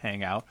Rundgren and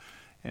hang out.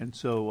 And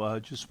so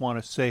just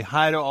want to say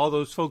hi to all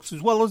those folks,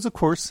 as well as, of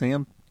course,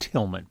 Sam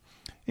Tillman.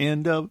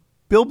 And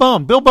Bill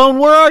Bone. Bill Bone,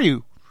 where are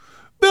you?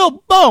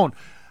 Bill Bone!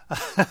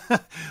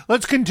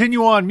 Let's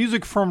continue on.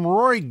 Music from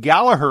Rory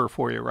Gallagher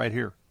for you right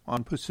here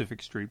on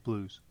Pacific Street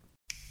Blues.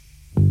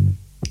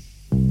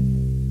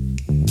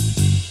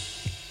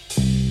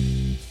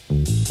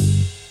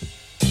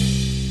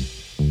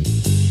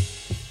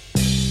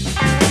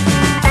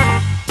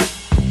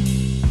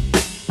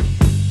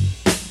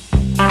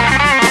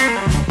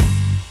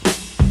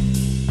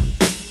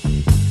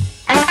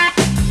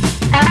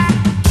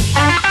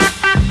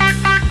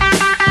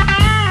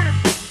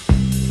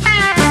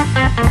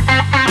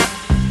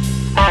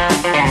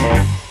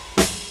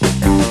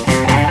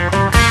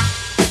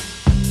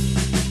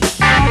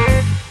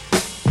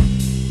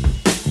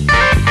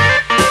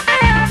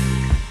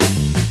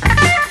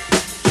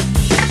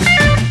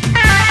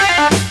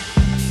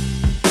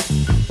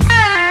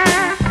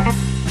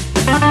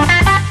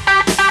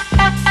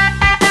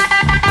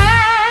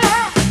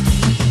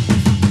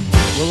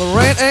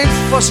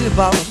 fussy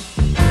about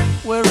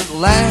where it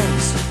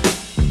lands.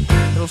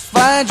 It'll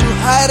find you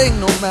hiding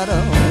no matter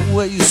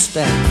where you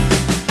stand.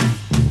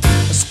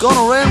 It's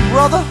gonna rain,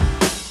 brother,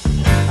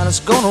 and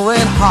it's gonna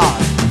rain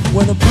hard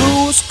when the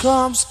blues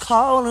comes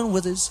calling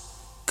with his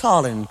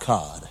calling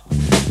card.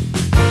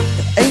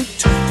 It ain't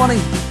too funny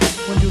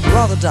when you'd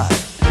rather die.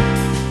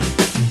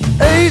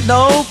 Ain't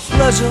no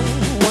pleasure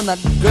when that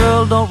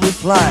girl don't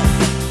reply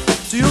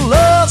to your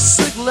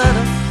lovesick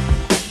letter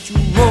that you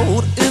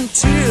wrote in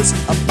tears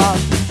about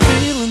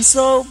feeling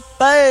so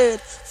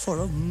bad for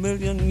a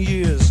million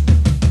years.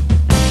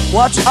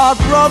 Watch out,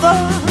 brother,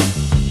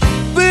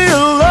 be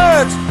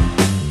alert,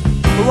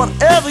 but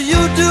whatever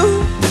you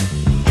do,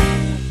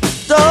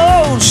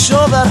 don't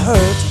show that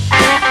hurt.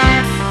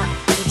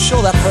 Don't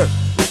show that hurt.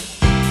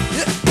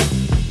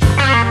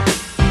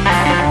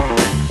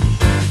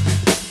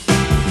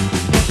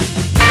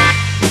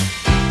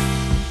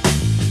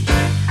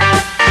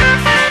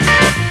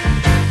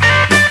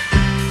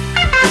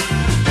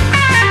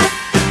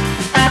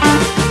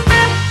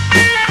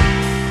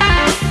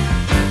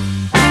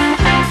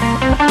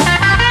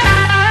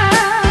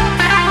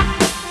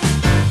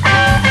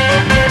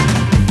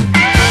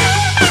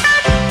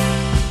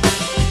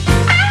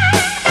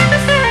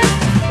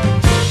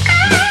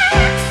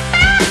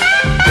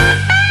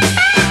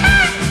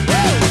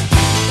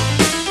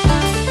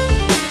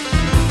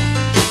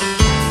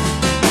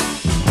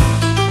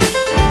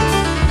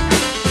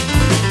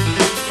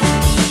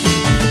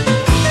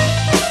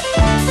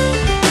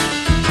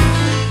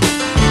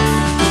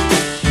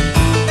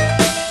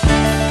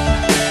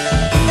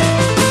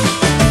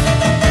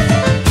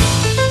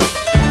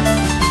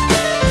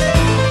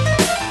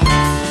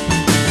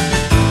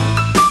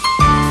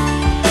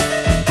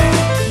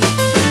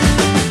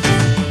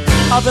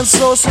 I've been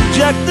so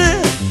subjected,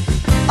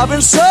 I've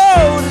been so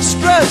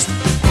distressed.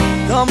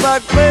 Come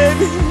back,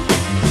 baby,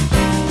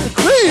 and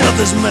clean up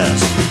this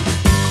mess.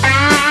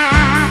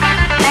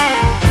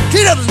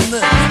 Clean up this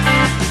mess.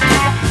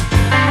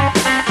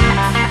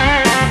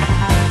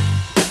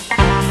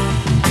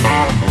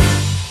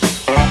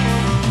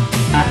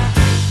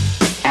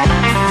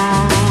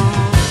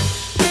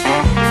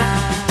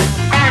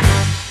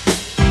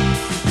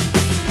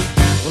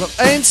 Well,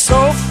 it ain't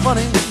so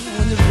funny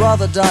when you'd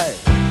rather die.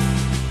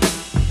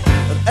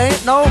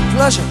 Ain't no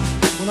pleasure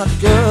when that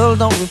girl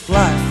don't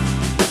reply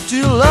to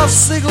your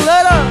lovesick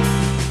letter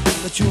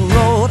that you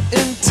wrote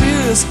in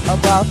tears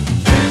about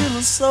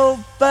feeling so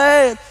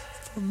bad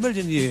for a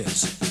million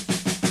years.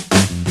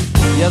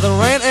 Yeah, the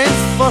rain ain't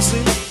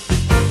fussy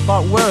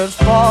about where it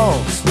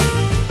falls.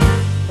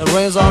 It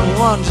rains on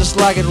one just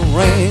like it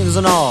rains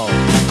on all.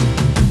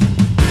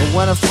 But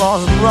when it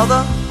falls,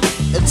 brother,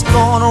 it's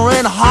gonna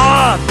rain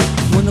hard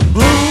when the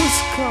blues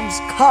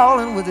comes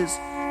calling with his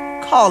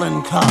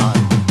calling card.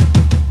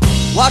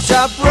 Watch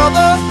out,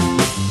 brother,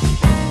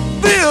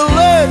 be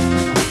alert,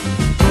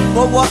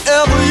 but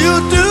whatever you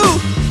do,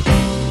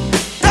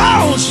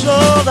 don't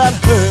show that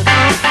hurt.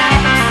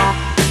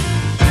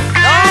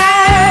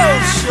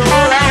 Don't show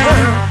that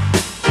hurt.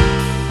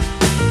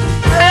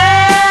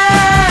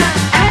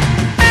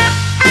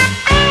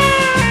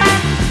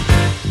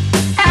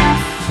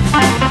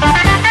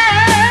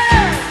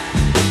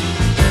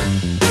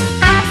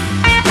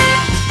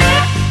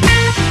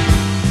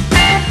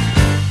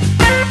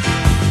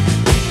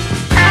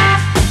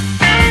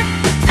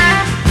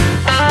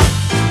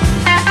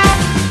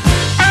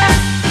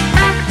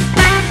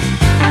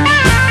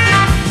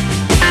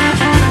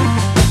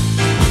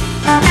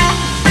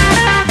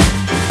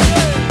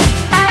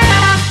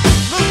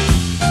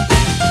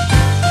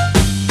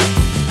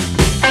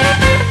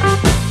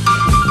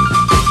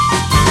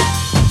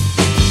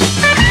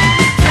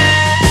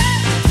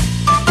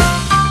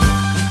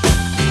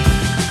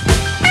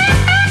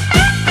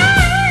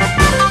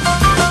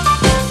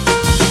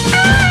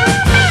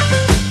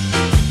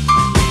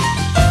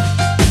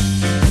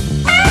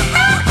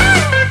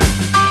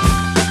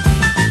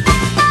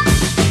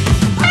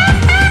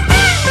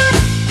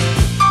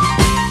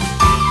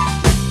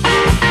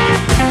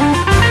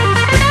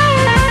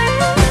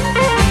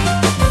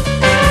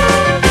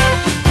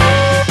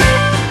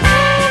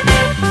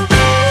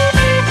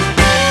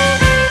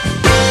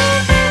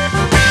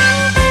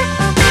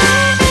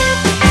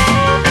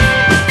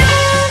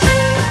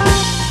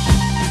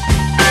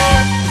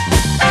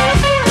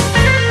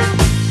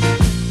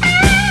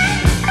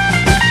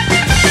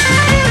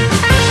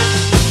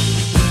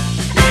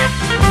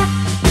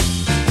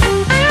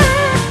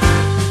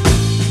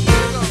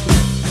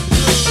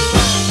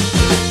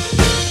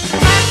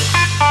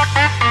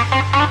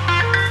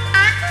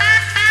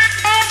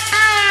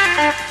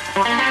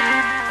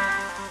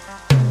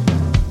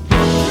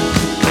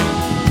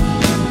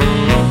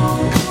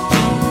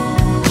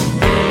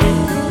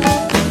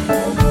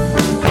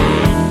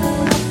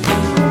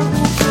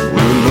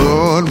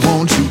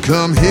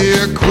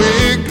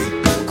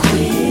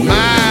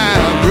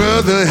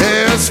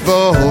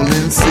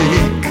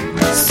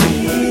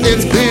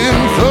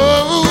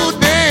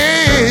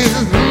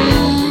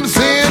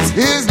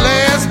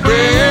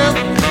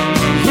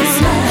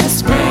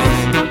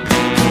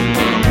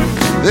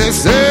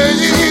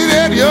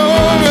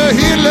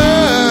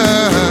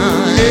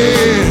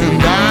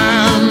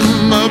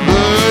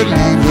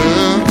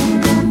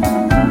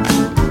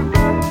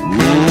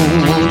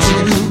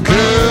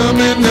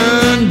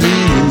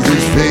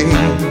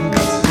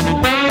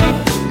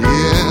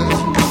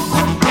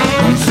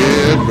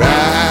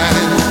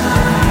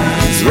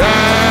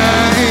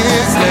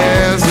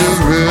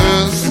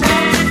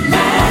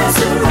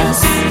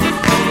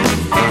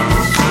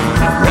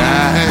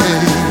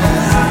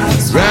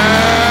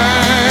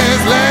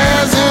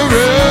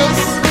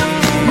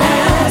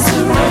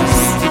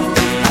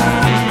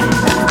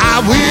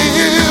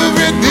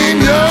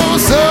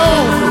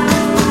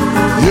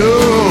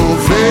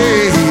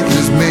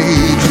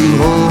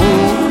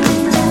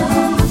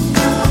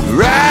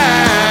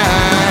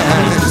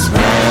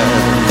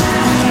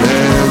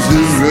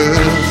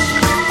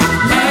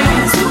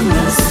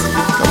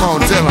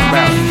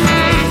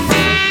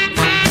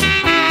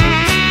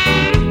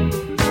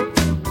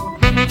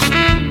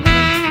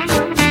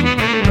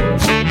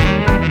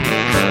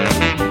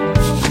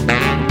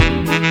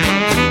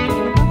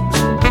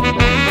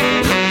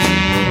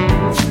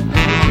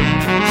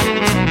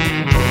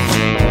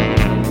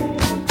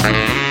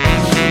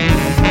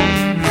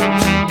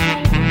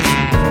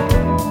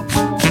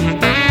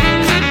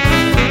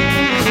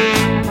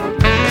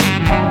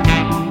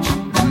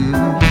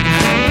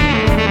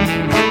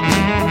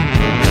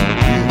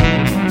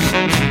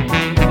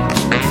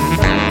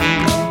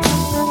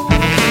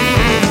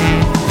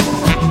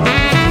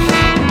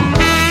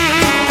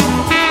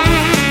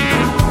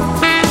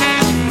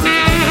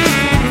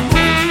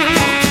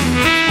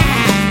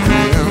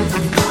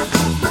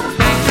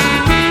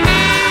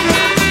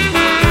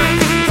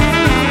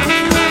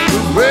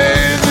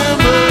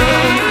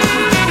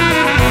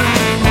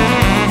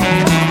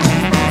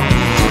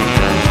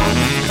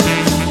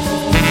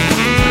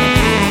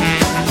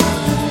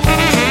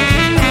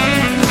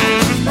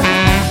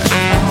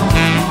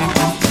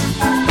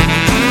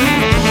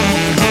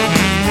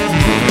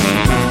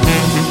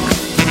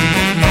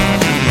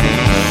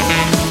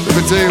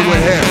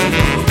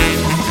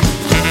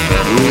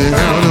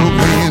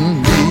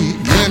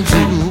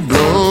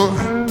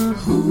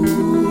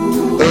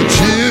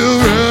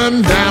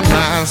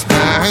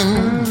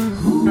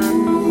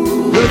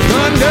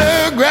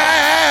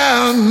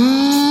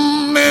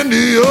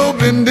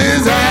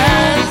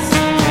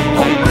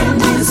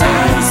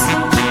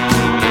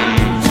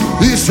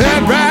 He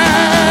sat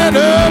right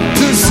up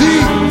to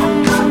see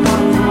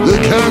the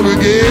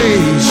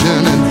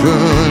congregation in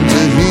front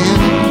of him.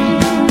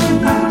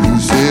 He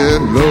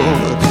said,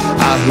 Lord,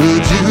 I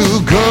heard you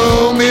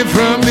call me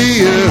from the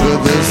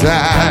other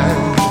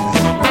side.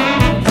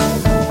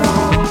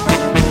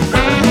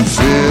 He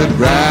said,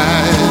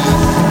 rise,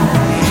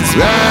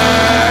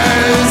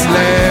 rise,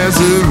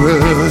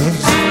 Lazarus.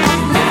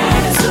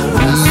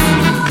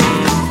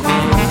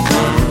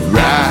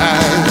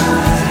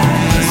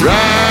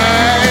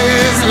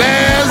 Rise,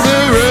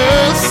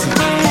 Lazarus.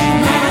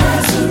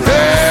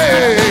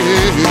 Hey,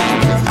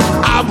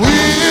 I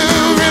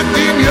will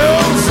redeem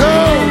your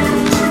soul.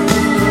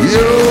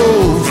 Your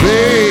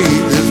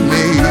faith has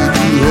made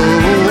you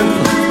whole.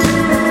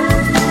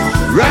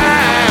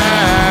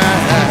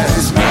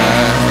 Rise,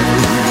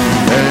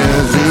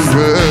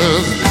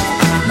 Lazarus.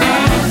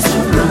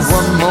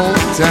 One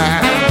more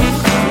time.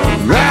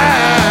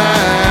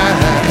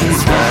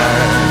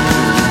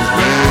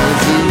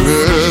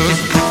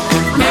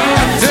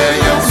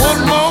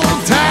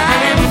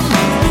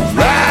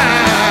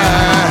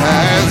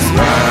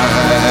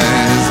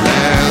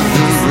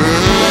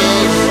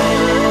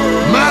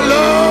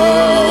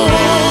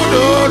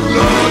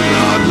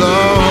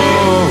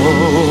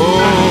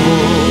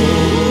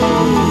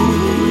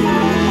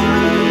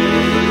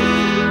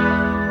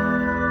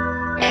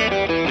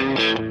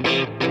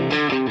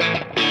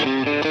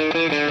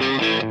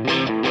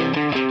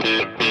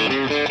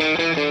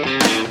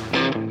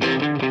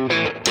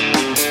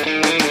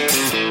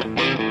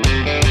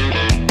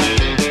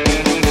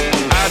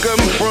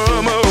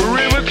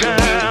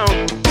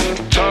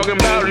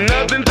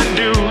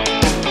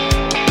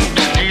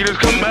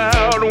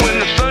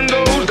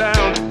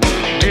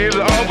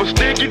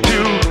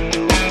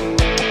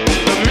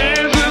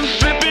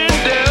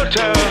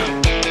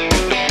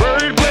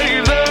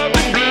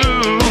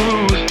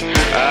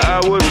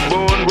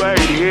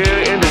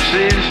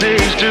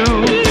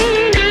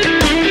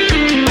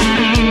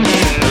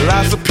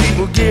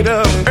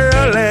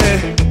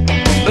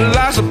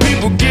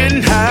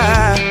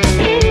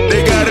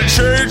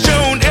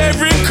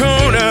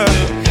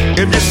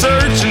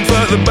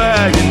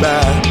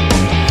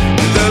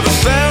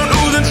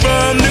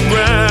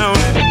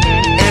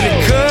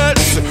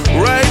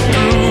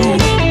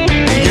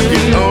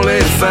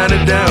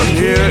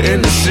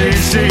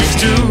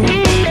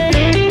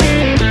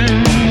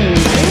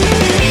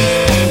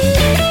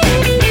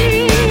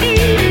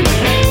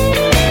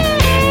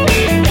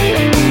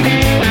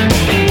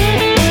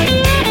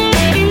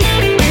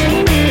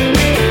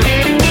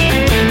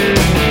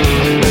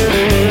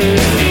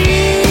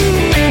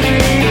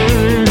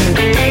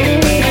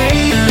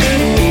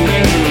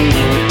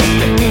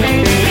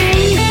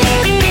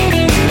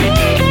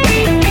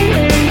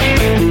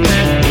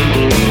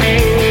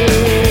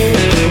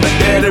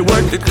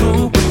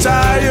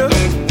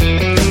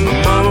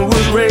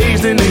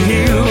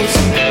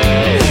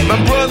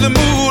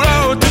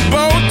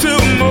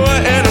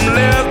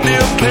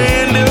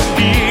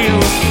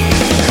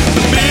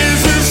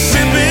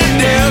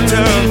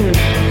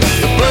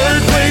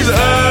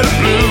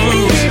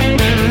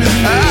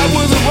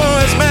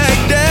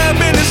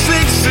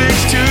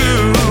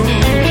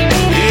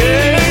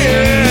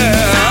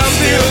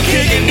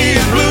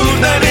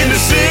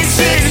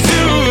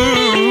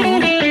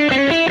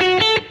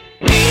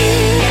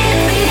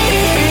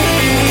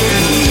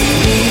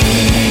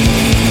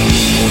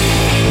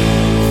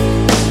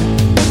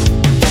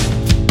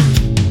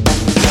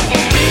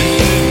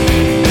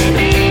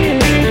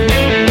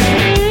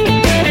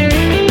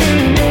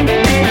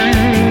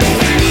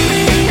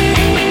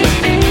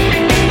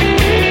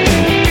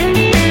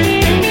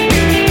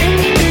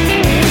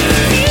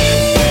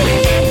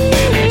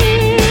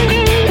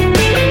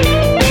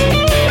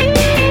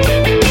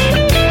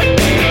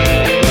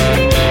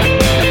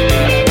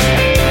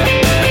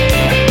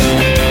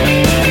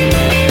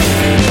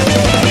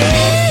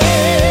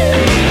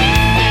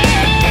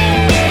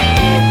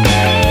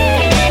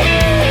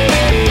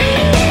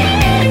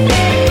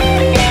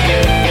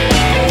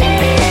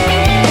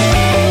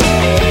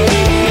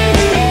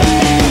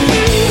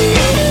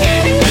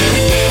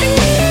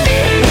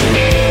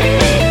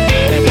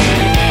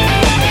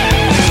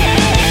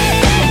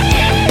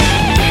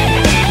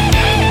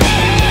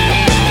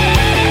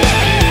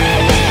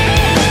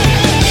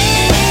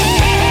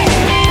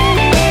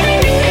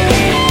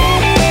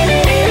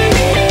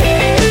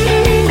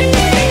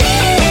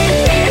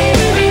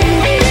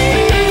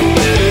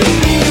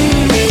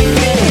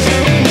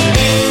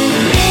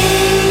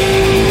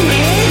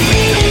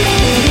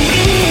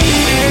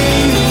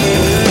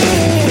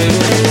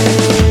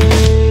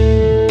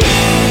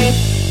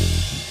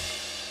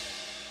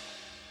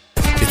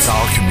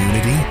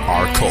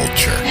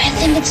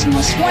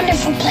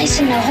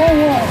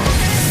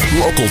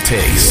 Local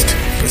taste.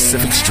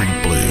 Pacific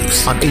Street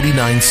Blues on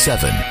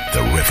 89.7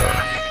 The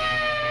River.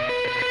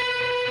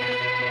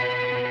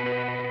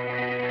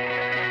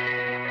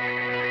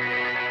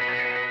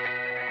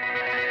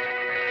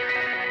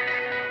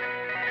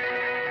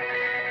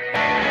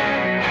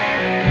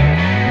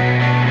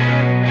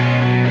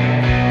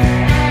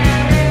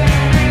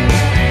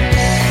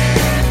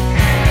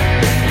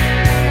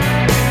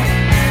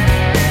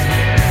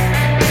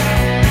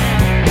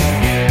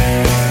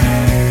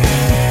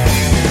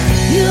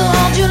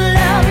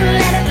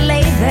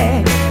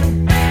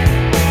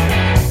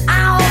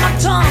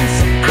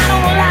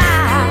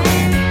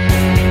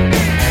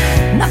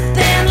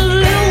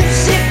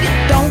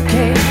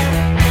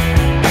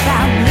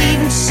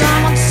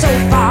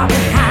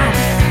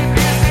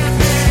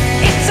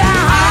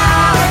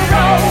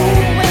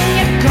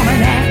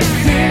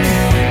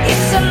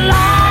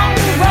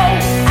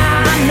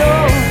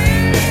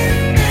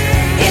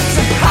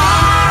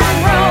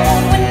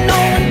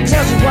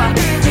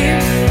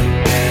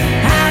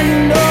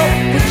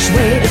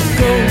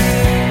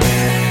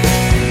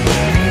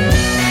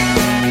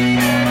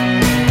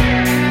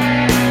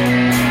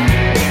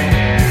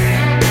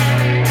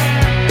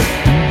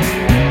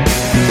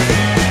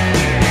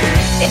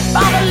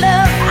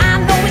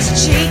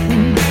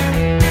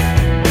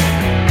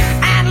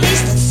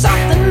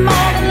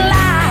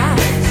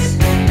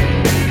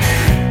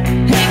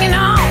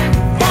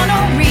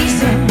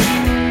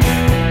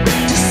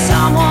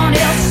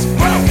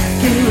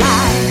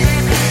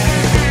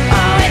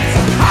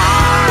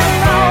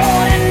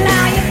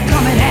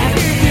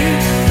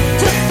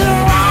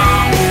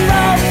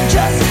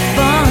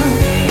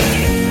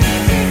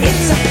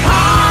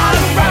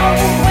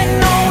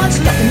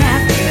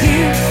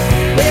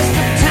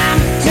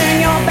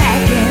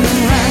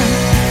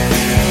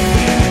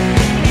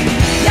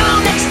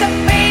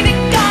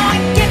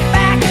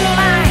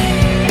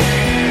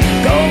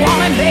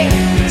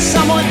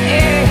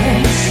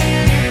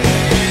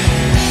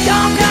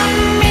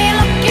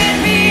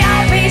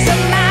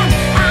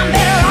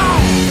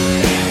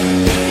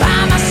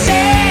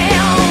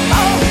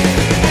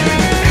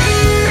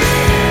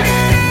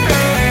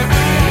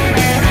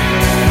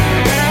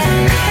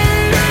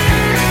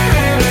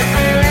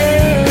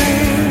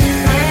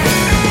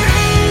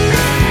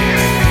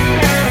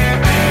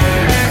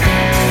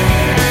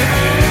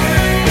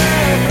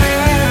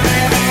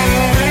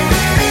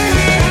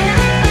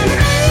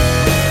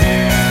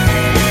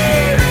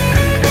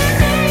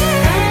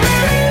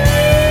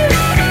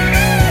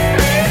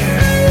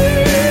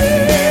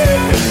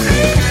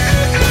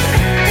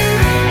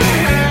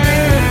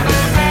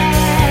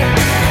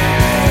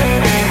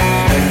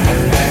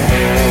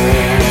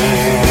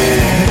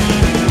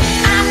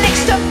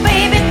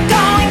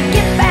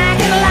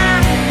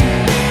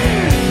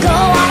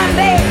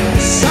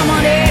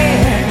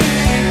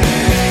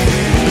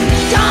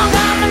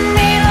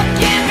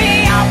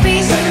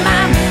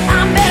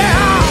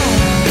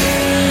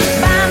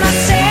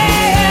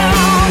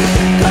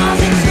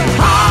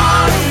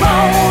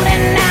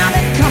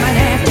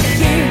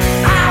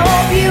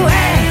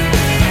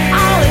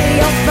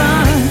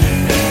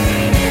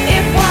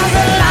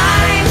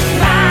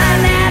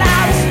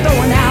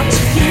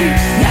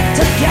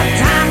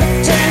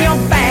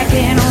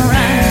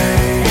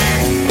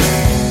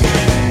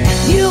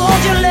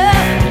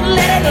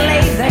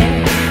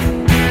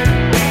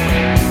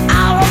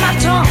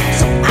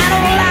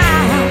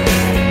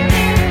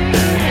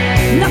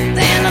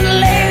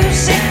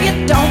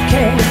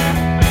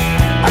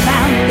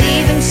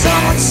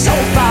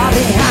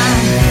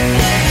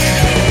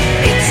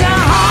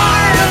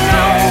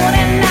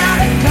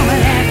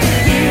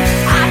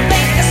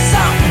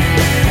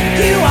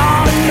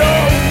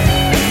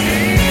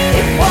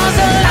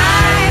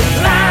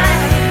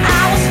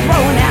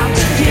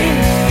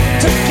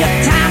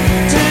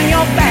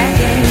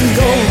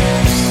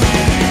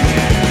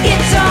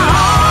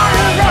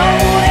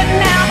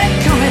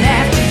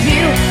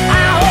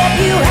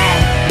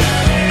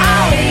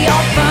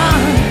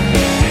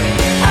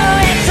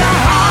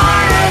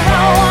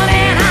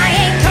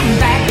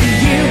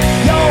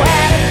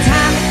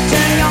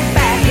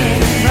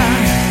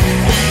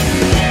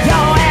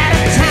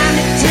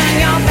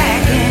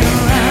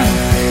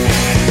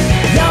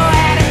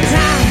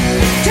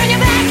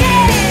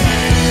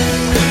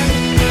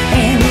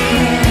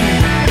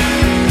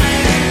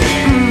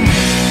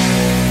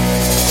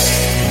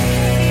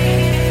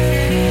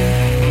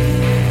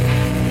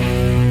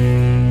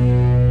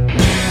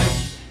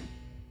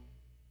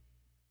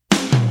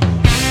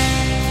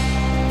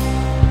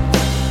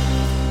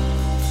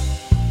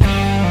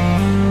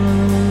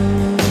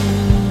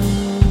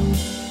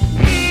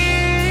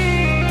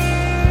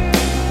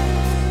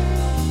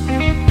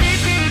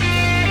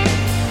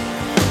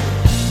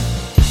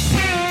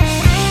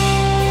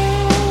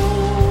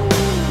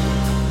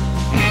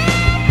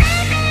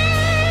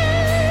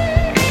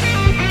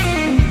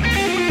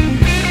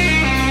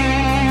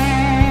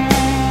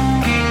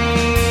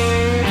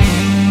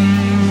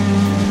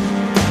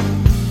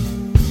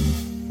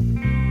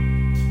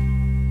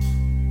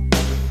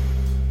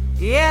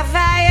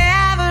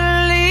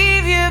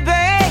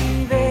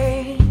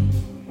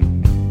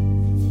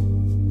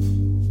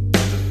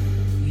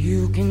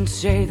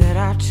 say that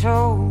I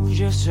told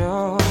you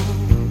so.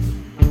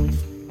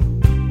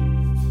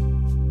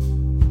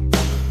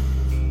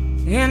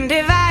 And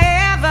if I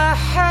ever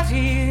hurt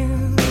you,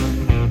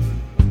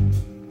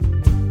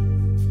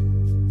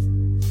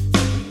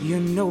 you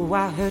know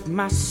I hurt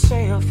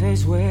myself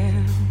as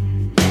well.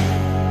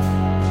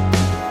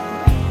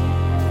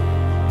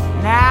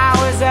 Now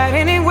is that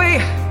any way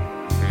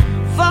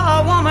for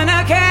a woman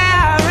to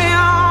carry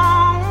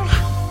on?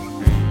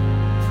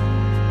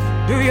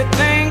 Do you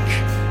think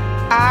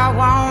I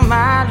want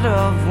my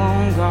loved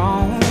one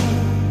gone?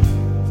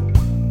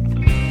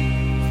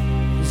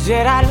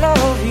 Said I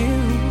love you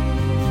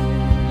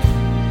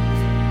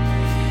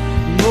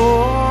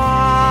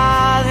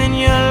more than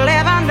you'll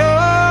ever know.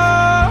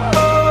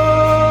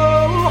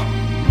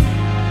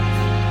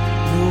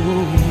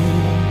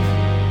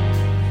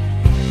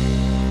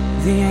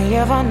 Than you'll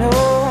ever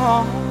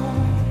know.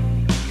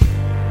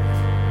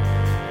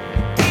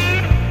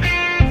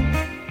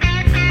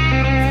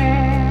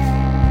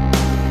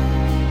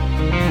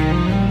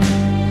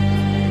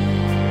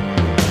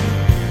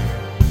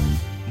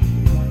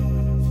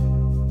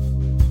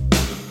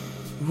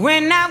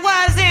 When I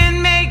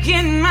wasn't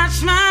making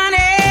much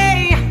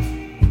money,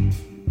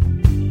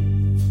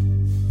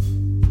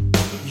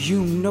 you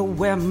know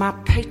where my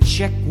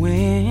paycheck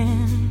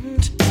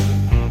went.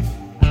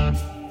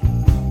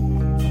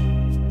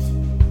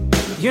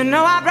 You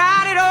know I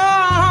brought it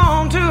all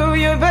home to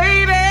you,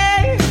 baby.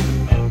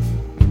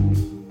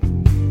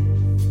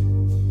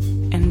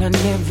 And I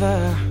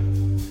never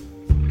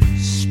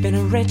spent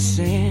a red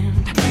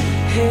cent.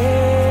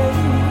 Hey.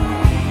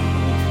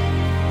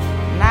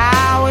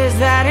 Now is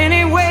that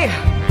any way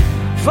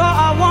for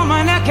a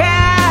woman to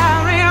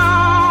carry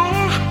on?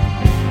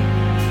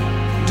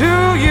 Do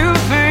you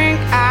think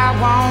I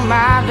want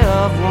my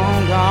loved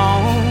one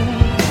gone?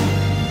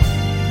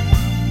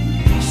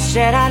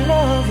 Said I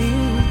love you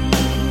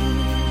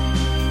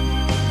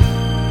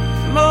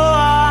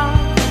more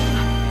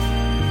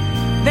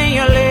than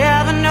you'll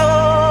ever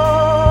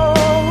know.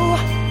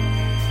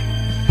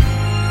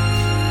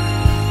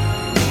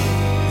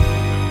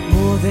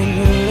 More than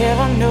you'll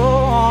ever know.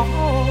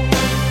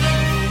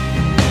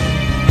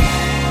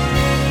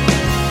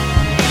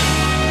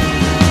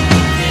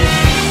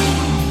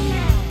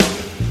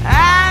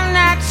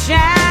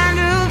 Trying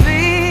to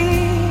be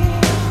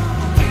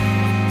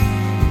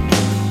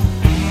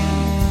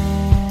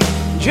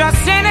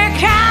just any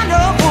kind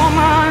of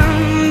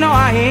woman. No,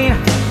 I ain't.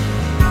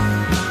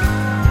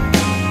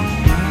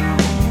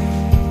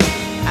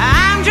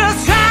 I'm just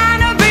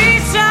trying to be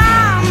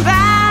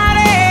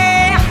somebody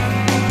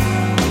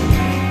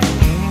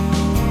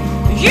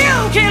you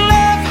can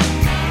love,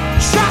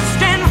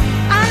 trust, and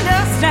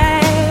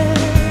understand.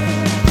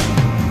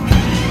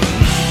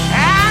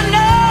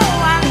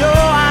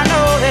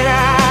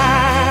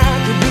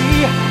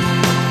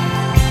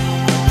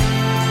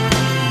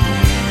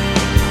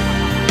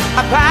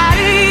 A part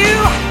of you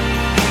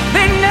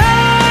that no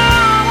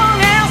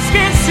one else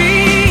can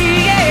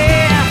see,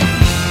 yeah.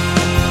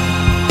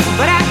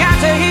 But I got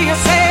to hear you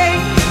say,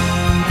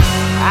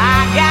 I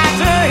got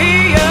to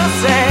hear you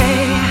say,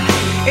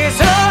 it's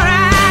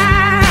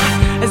alright,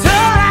 it's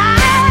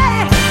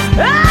alright,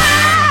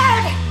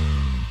 alright.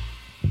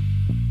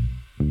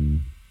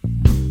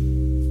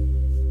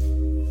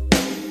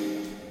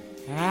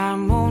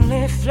 I'm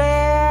only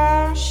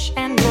flesh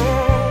and blood,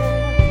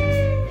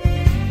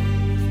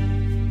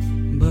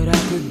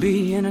 could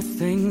be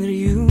anything that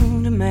you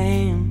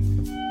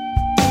demand.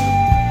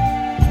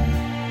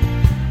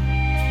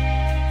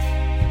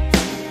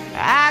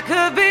 I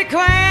could be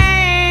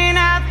queen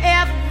of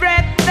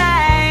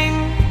everything,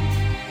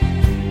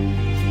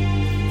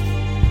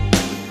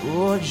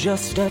 or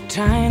just a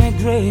tiny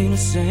grain of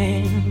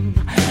sand.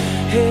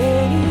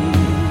 Hey,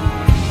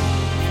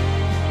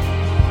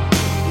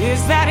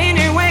 is that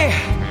any way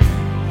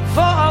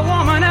for a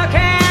woman to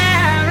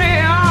carry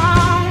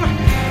on?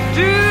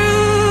 Do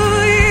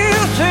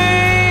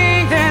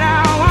think that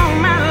I want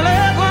my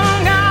loved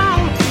one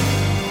gone?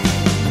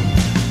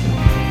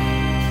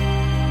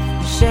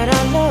 Said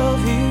I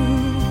love you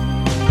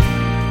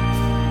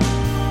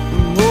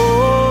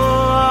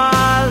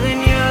more than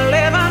you'll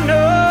ever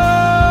know.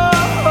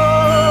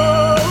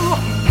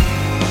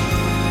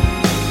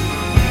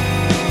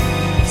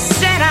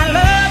 Said I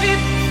love you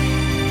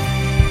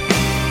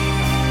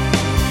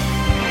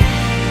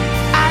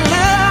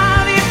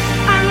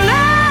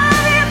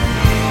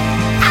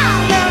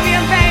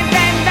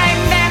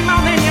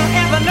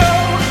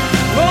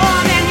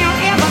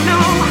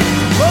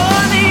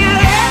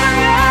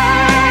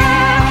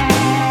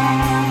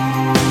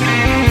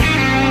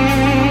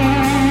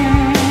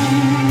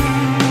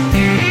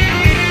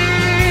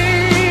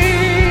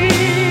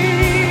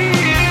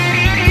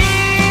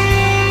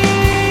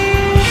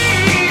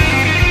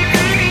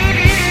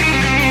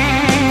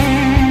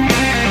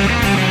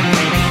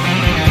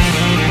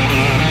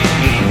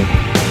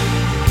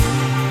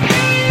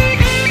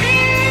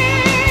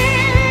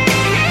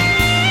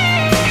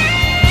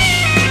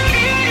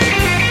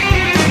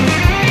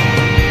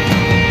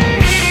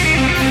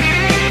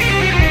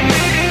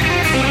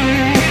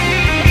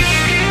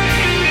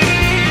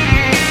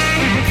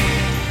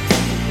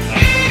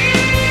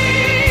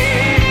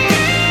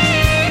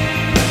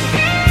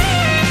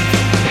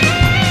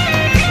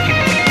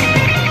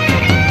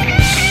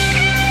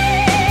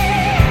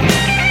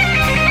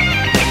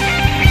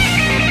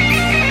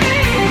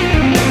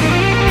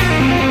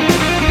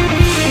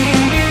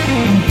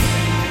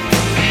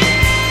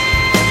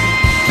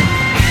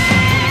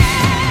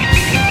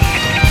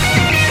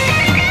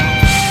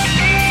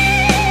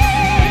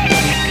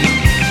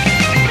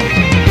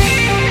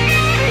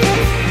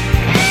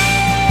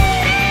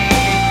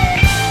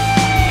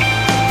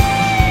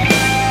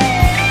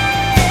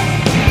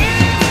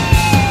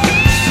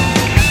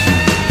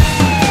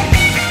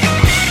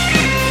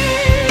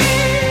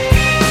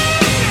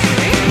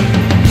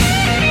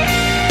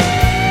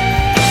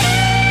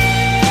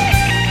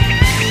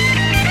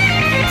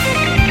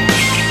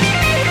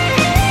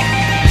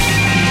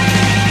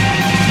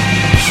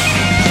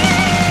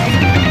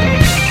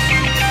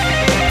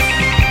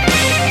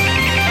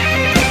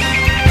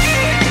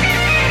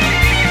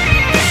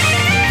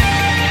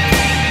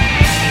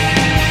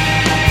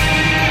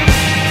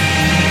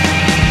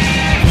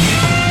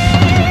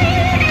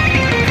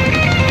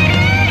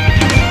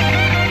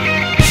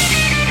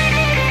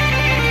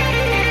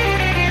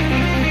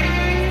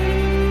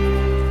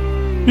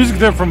Music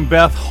there from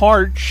Beth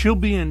Hart. She'll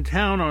be in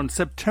town on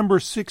September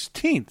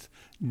 16th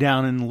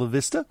down in La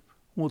Vista.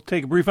 We'll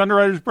take a brief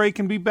underwriter's break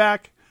and be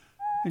back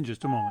in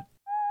just a moment.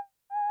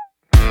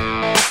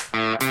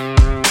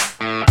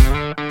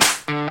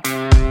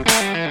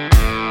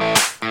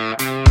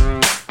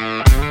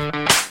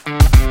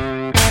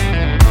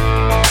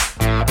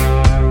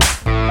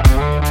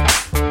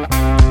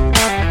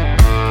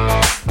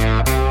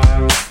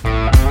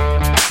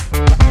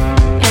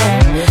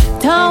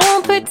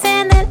 Don't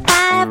pretend that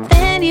I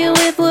offend you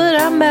with what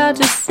I'm about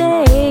to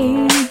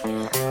say.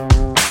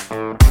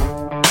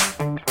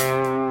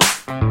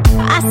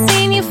 I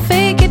seen you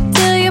fake it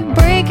till you're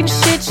breaking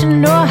shit, you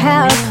know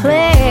how to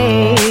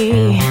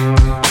play.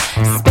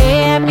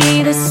 Spare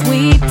me the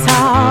sweet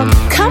talk.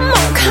 Come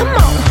on, come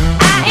on.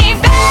 I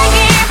ain't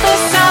begging for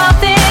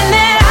something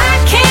that I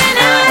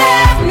cannot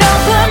have. No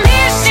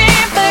permission,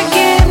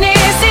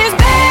 forgiveness is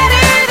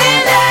better than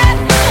that.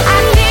 I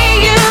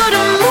need you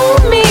to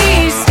move me,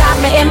 stop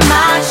me in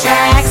my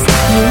tracks.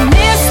 You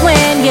miss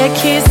when you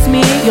kiss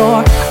me,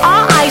 you're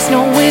all ice,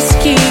 no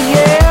whiskey,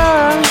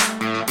 yeah.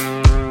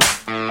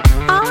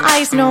 All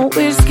ice, no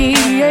whiskey,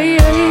 yeah,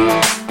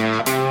 yeah.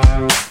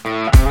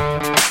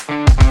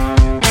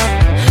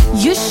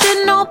 You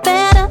should know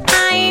better,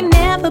 I ain't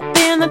never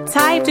been the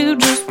type to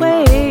just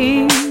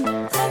wait.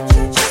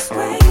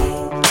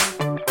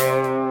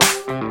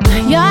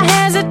 Your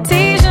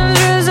hesitations,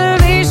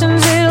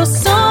 reservations, it'll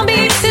soon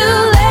be too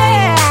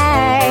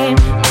late.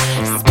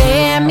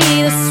 Spare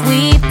me the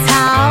sweet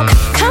talk.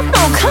 Come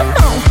on, come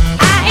on.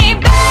 I ain't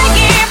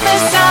begging for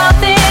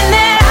something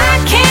that I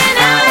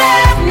cannot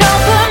have. No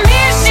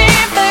permission,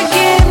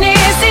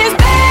 forgiveness is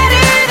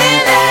better than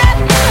that.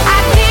 I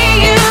need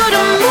you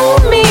to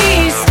move me,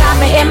 stop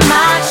me in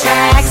my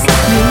tracks.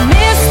 You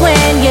miss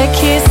when you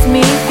kiss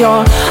me,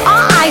 you're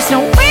all ice,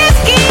 no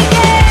whiskey,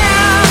 yeah.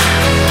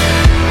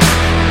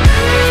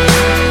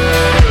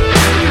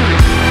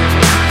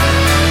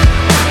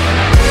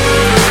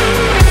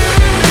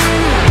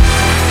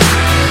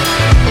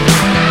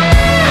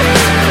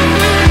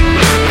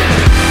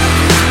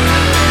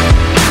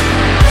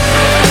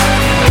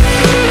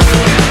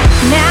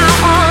 Now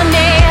or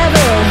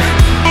never,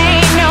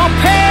 ain't no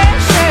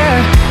pressure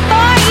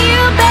for you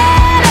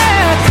better.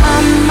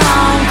 Come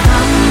on,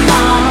 come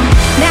on.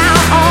 Now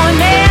or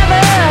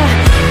never,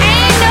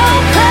 ain't no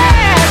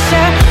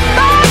pressure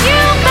for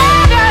you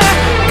better.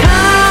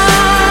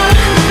 Come.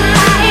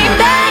 I ain't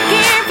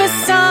begging for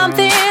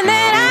something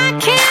that I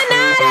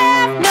cannot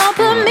have. No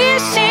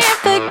permission,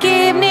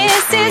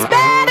 forgiveness is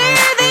better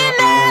than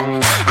that.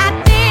 I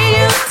need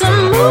you to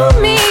move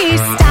me,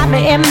 stop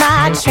me in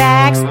my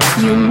tracks.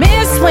 You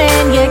miss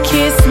when you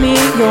kiss me,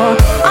 you're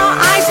all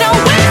ice, no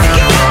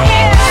whiskey.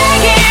 Yeah.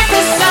 Begging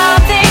for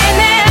something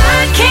that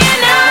I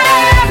cannot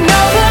have. No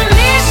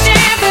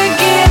permission,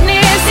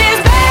 forgiveness is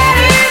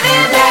better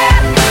than that.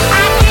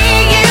 I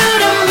need you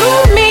to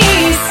move me,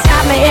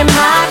 stop me in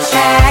my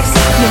tracks.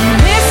 You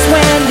miss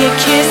when you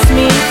kiss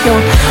me,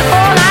 you're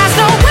all ice,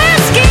 no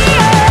whiskey.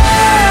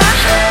 Yeah.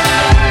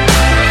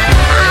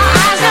 All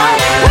ice, no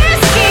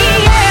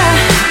whiskey, yeah.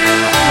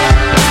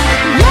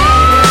 Yeah,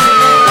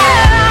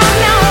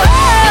 no.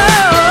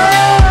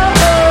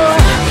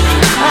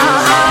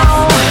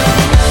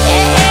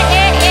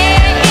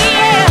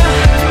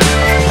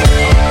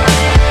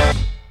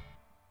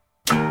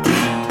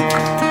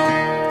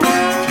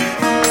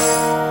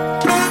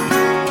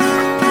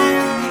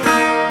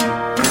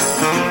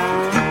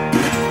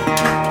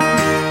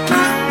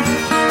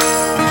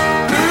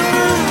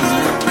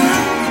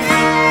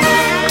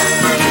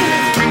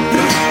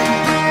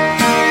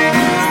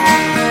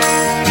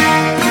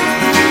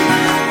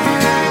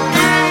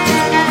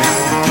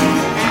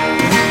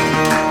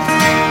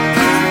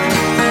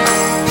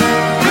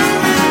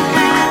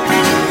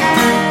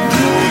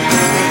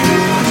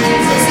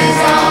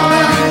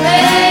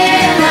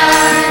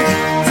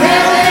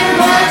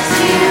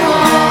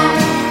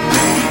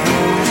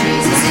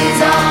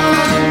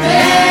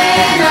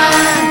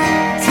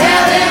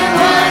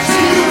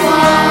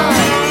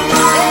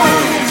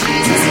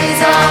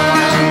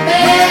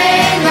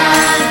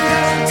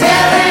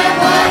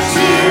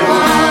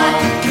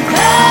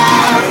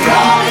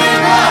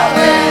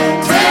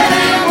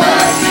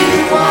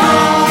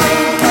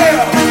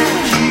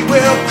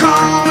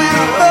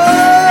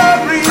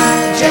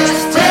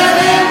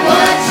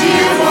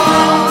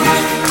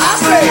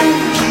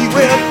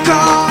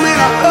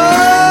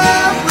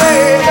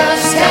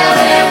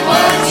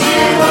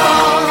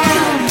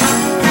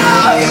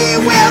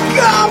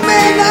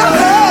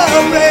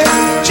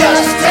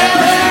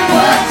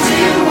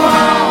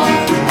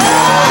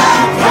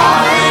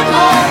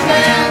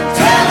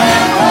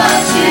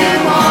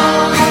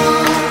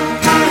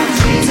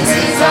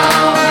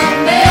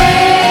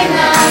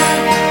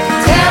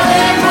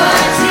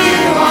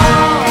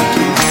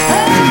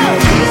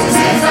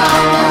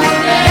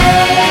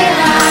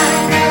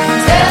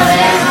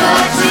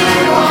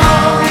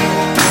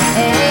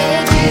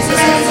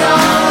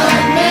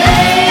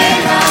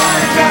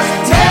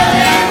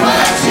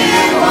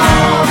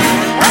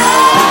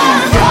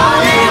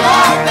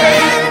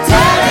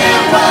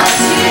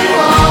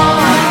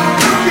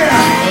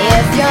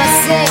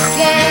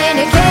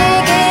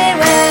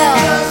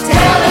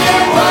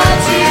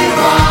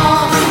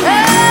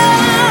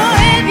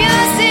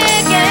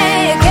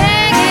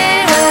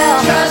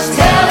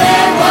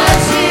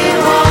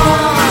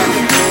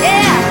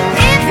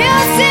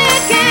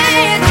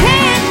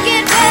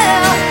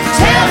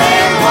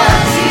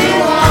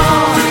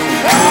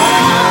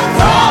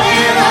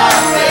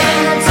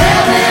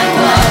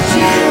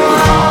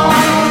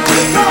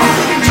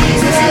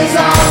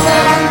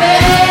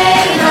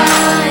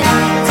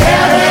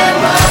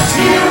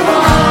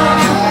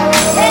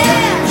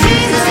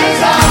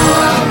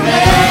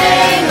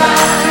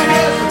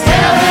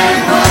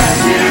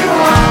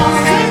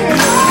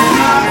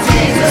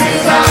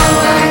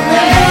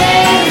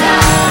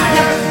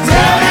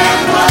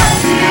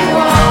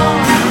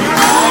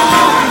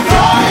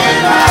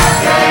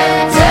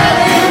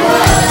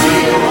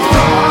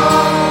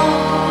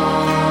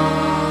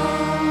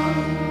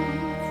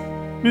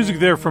 Music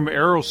there from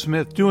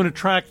Aerosmith, doing a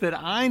track that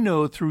I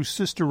know through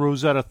Sister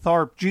Rosetta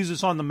Tharpe,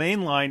 Jesus on the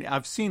Mainline.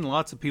 I've seen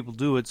lots of people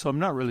do it, so I'm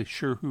not really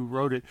sure who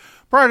wrote it.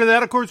 Prior to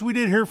that, of course, we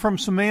did hear from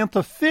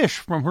Samantha Fish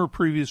from her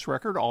previous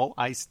record, All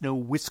Ice No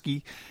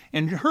Whiskey,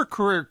 and her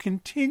career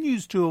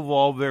continues to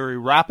evolve very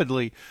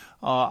rapidly.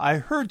 I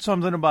heard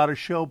something about a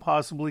show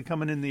possibly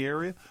coming in the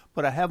area,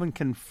 but I haven't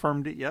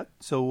confirmed it yet.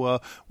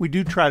 So we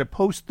do try to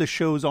post the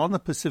shows on the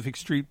Pacific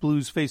Street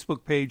Blues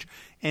Facebook page,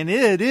 and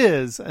it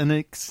is an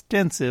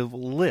extensive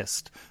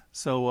list.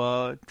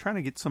 So trying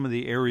to get some of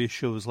the area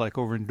shows like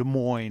over in Des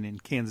Moines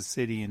and Kansas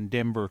City and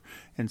Denver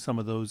and some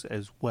of those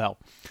as well.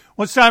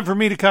 Well, it's time for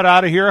me to cut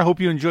out of here. I hope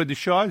you enjoyed the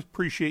show. I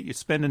appreciate you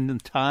spending the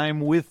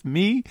time with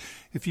me.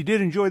 If you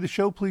did enjoy the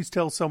show, please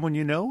tell someone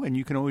you know, and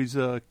you can always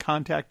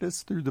contact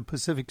us through the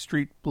Pacific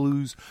Street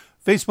Blues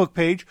Facebook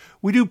page.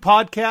 We do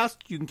podcasts.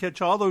 You can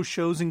catch all those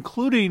shows,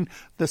 including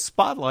the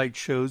Spotlight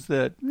shows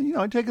that,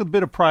 I take a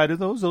bit of pride in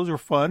those. Those are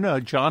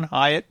fun. John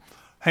Hyatt,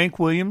 Hank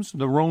Williams,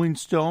 the Rolling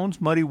Stones,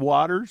 Muddy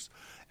Waters,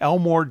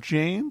 Elmore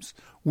James,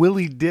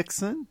 Willie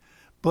Dixon,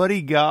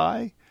 Buddy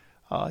Guy,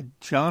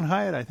 John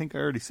Hyatt, I think I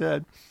already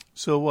said.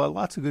 So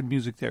lots of good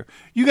music there.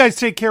 You guys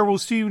take care. We'll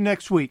see you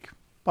next week.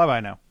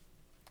 Bye-bye now.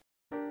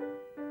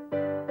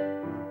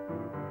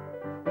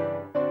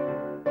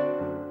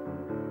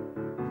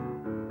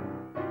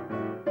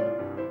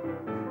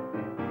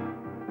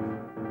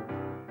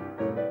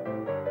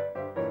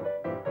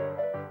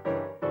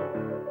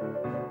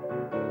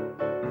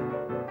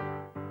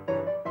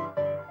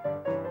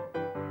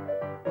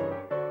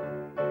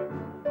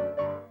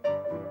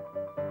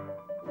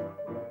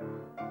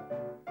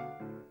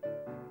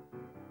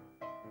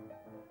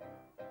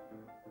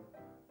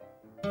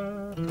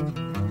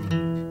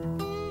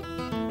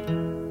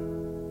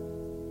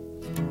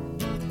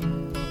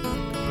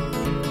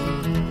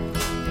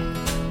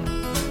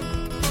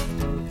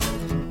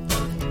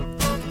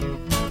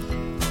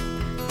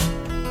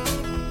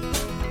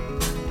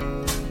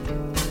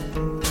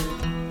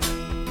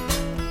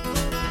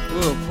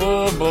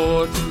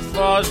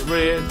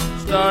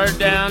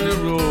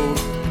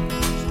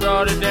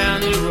 Started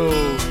down the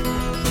road,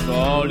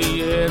 all he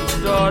had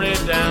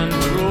started down the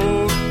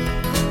road,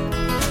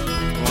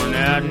 going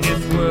out in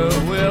this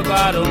world, well,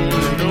 God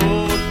only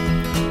knows,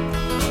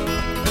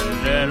 and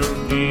that'll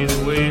be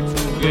the way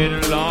to get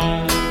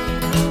along.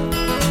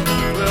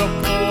 Well,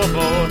 poor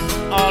boy,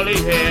 all he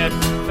had,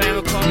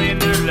 family come in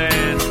the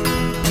land,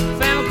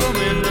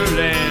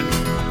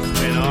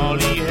 and all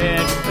he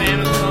had,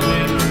 family come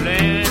in the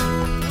land.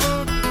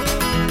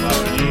 I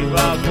believe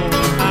I'll go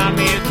behind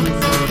me to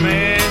some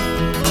man,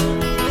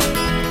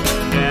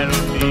 and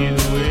that'll be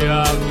the way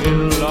I'll get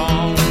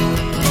along.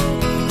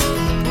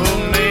 Oh,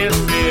 man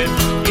said,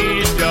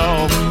 he's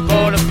dog,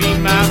 for to feed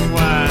my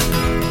swine,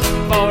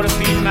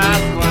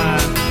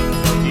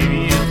 give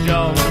me his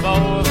dog,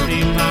 for to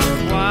feed my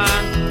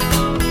swine.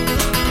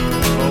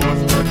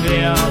 Horse for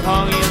there,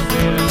 hung his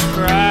head and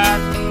cried,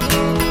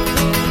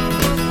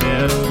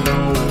 there's no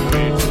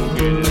way to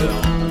get it on.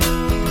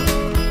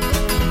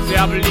 See, I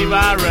believe I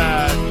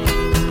ride,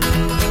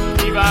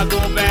 believe I go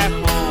back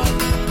home,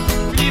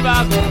 believe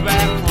I go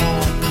back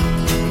home,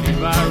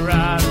 believe I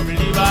ride,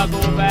 believe I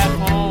go back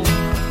home.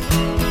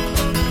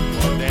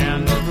 Walk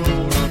down the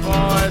road as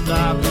far as I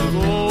can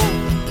go,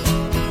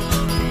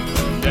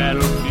 and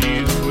that'll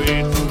be the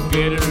way to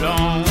get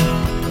along.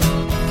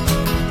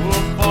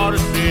 Oh, father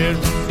said,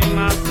 see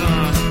my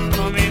son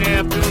coming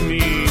after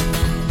me,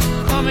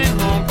 coming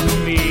home to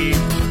me.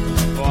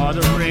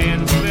 Father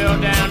ran, fell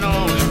down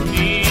on his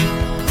knees,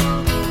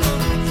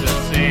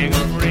 sing a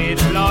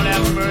praise, Lord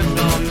have mercy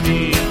on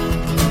me.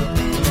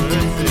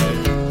 Mercy.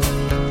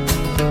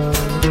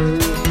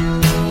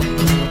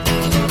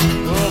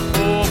 Oh,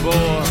 poor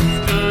boy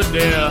stood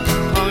there,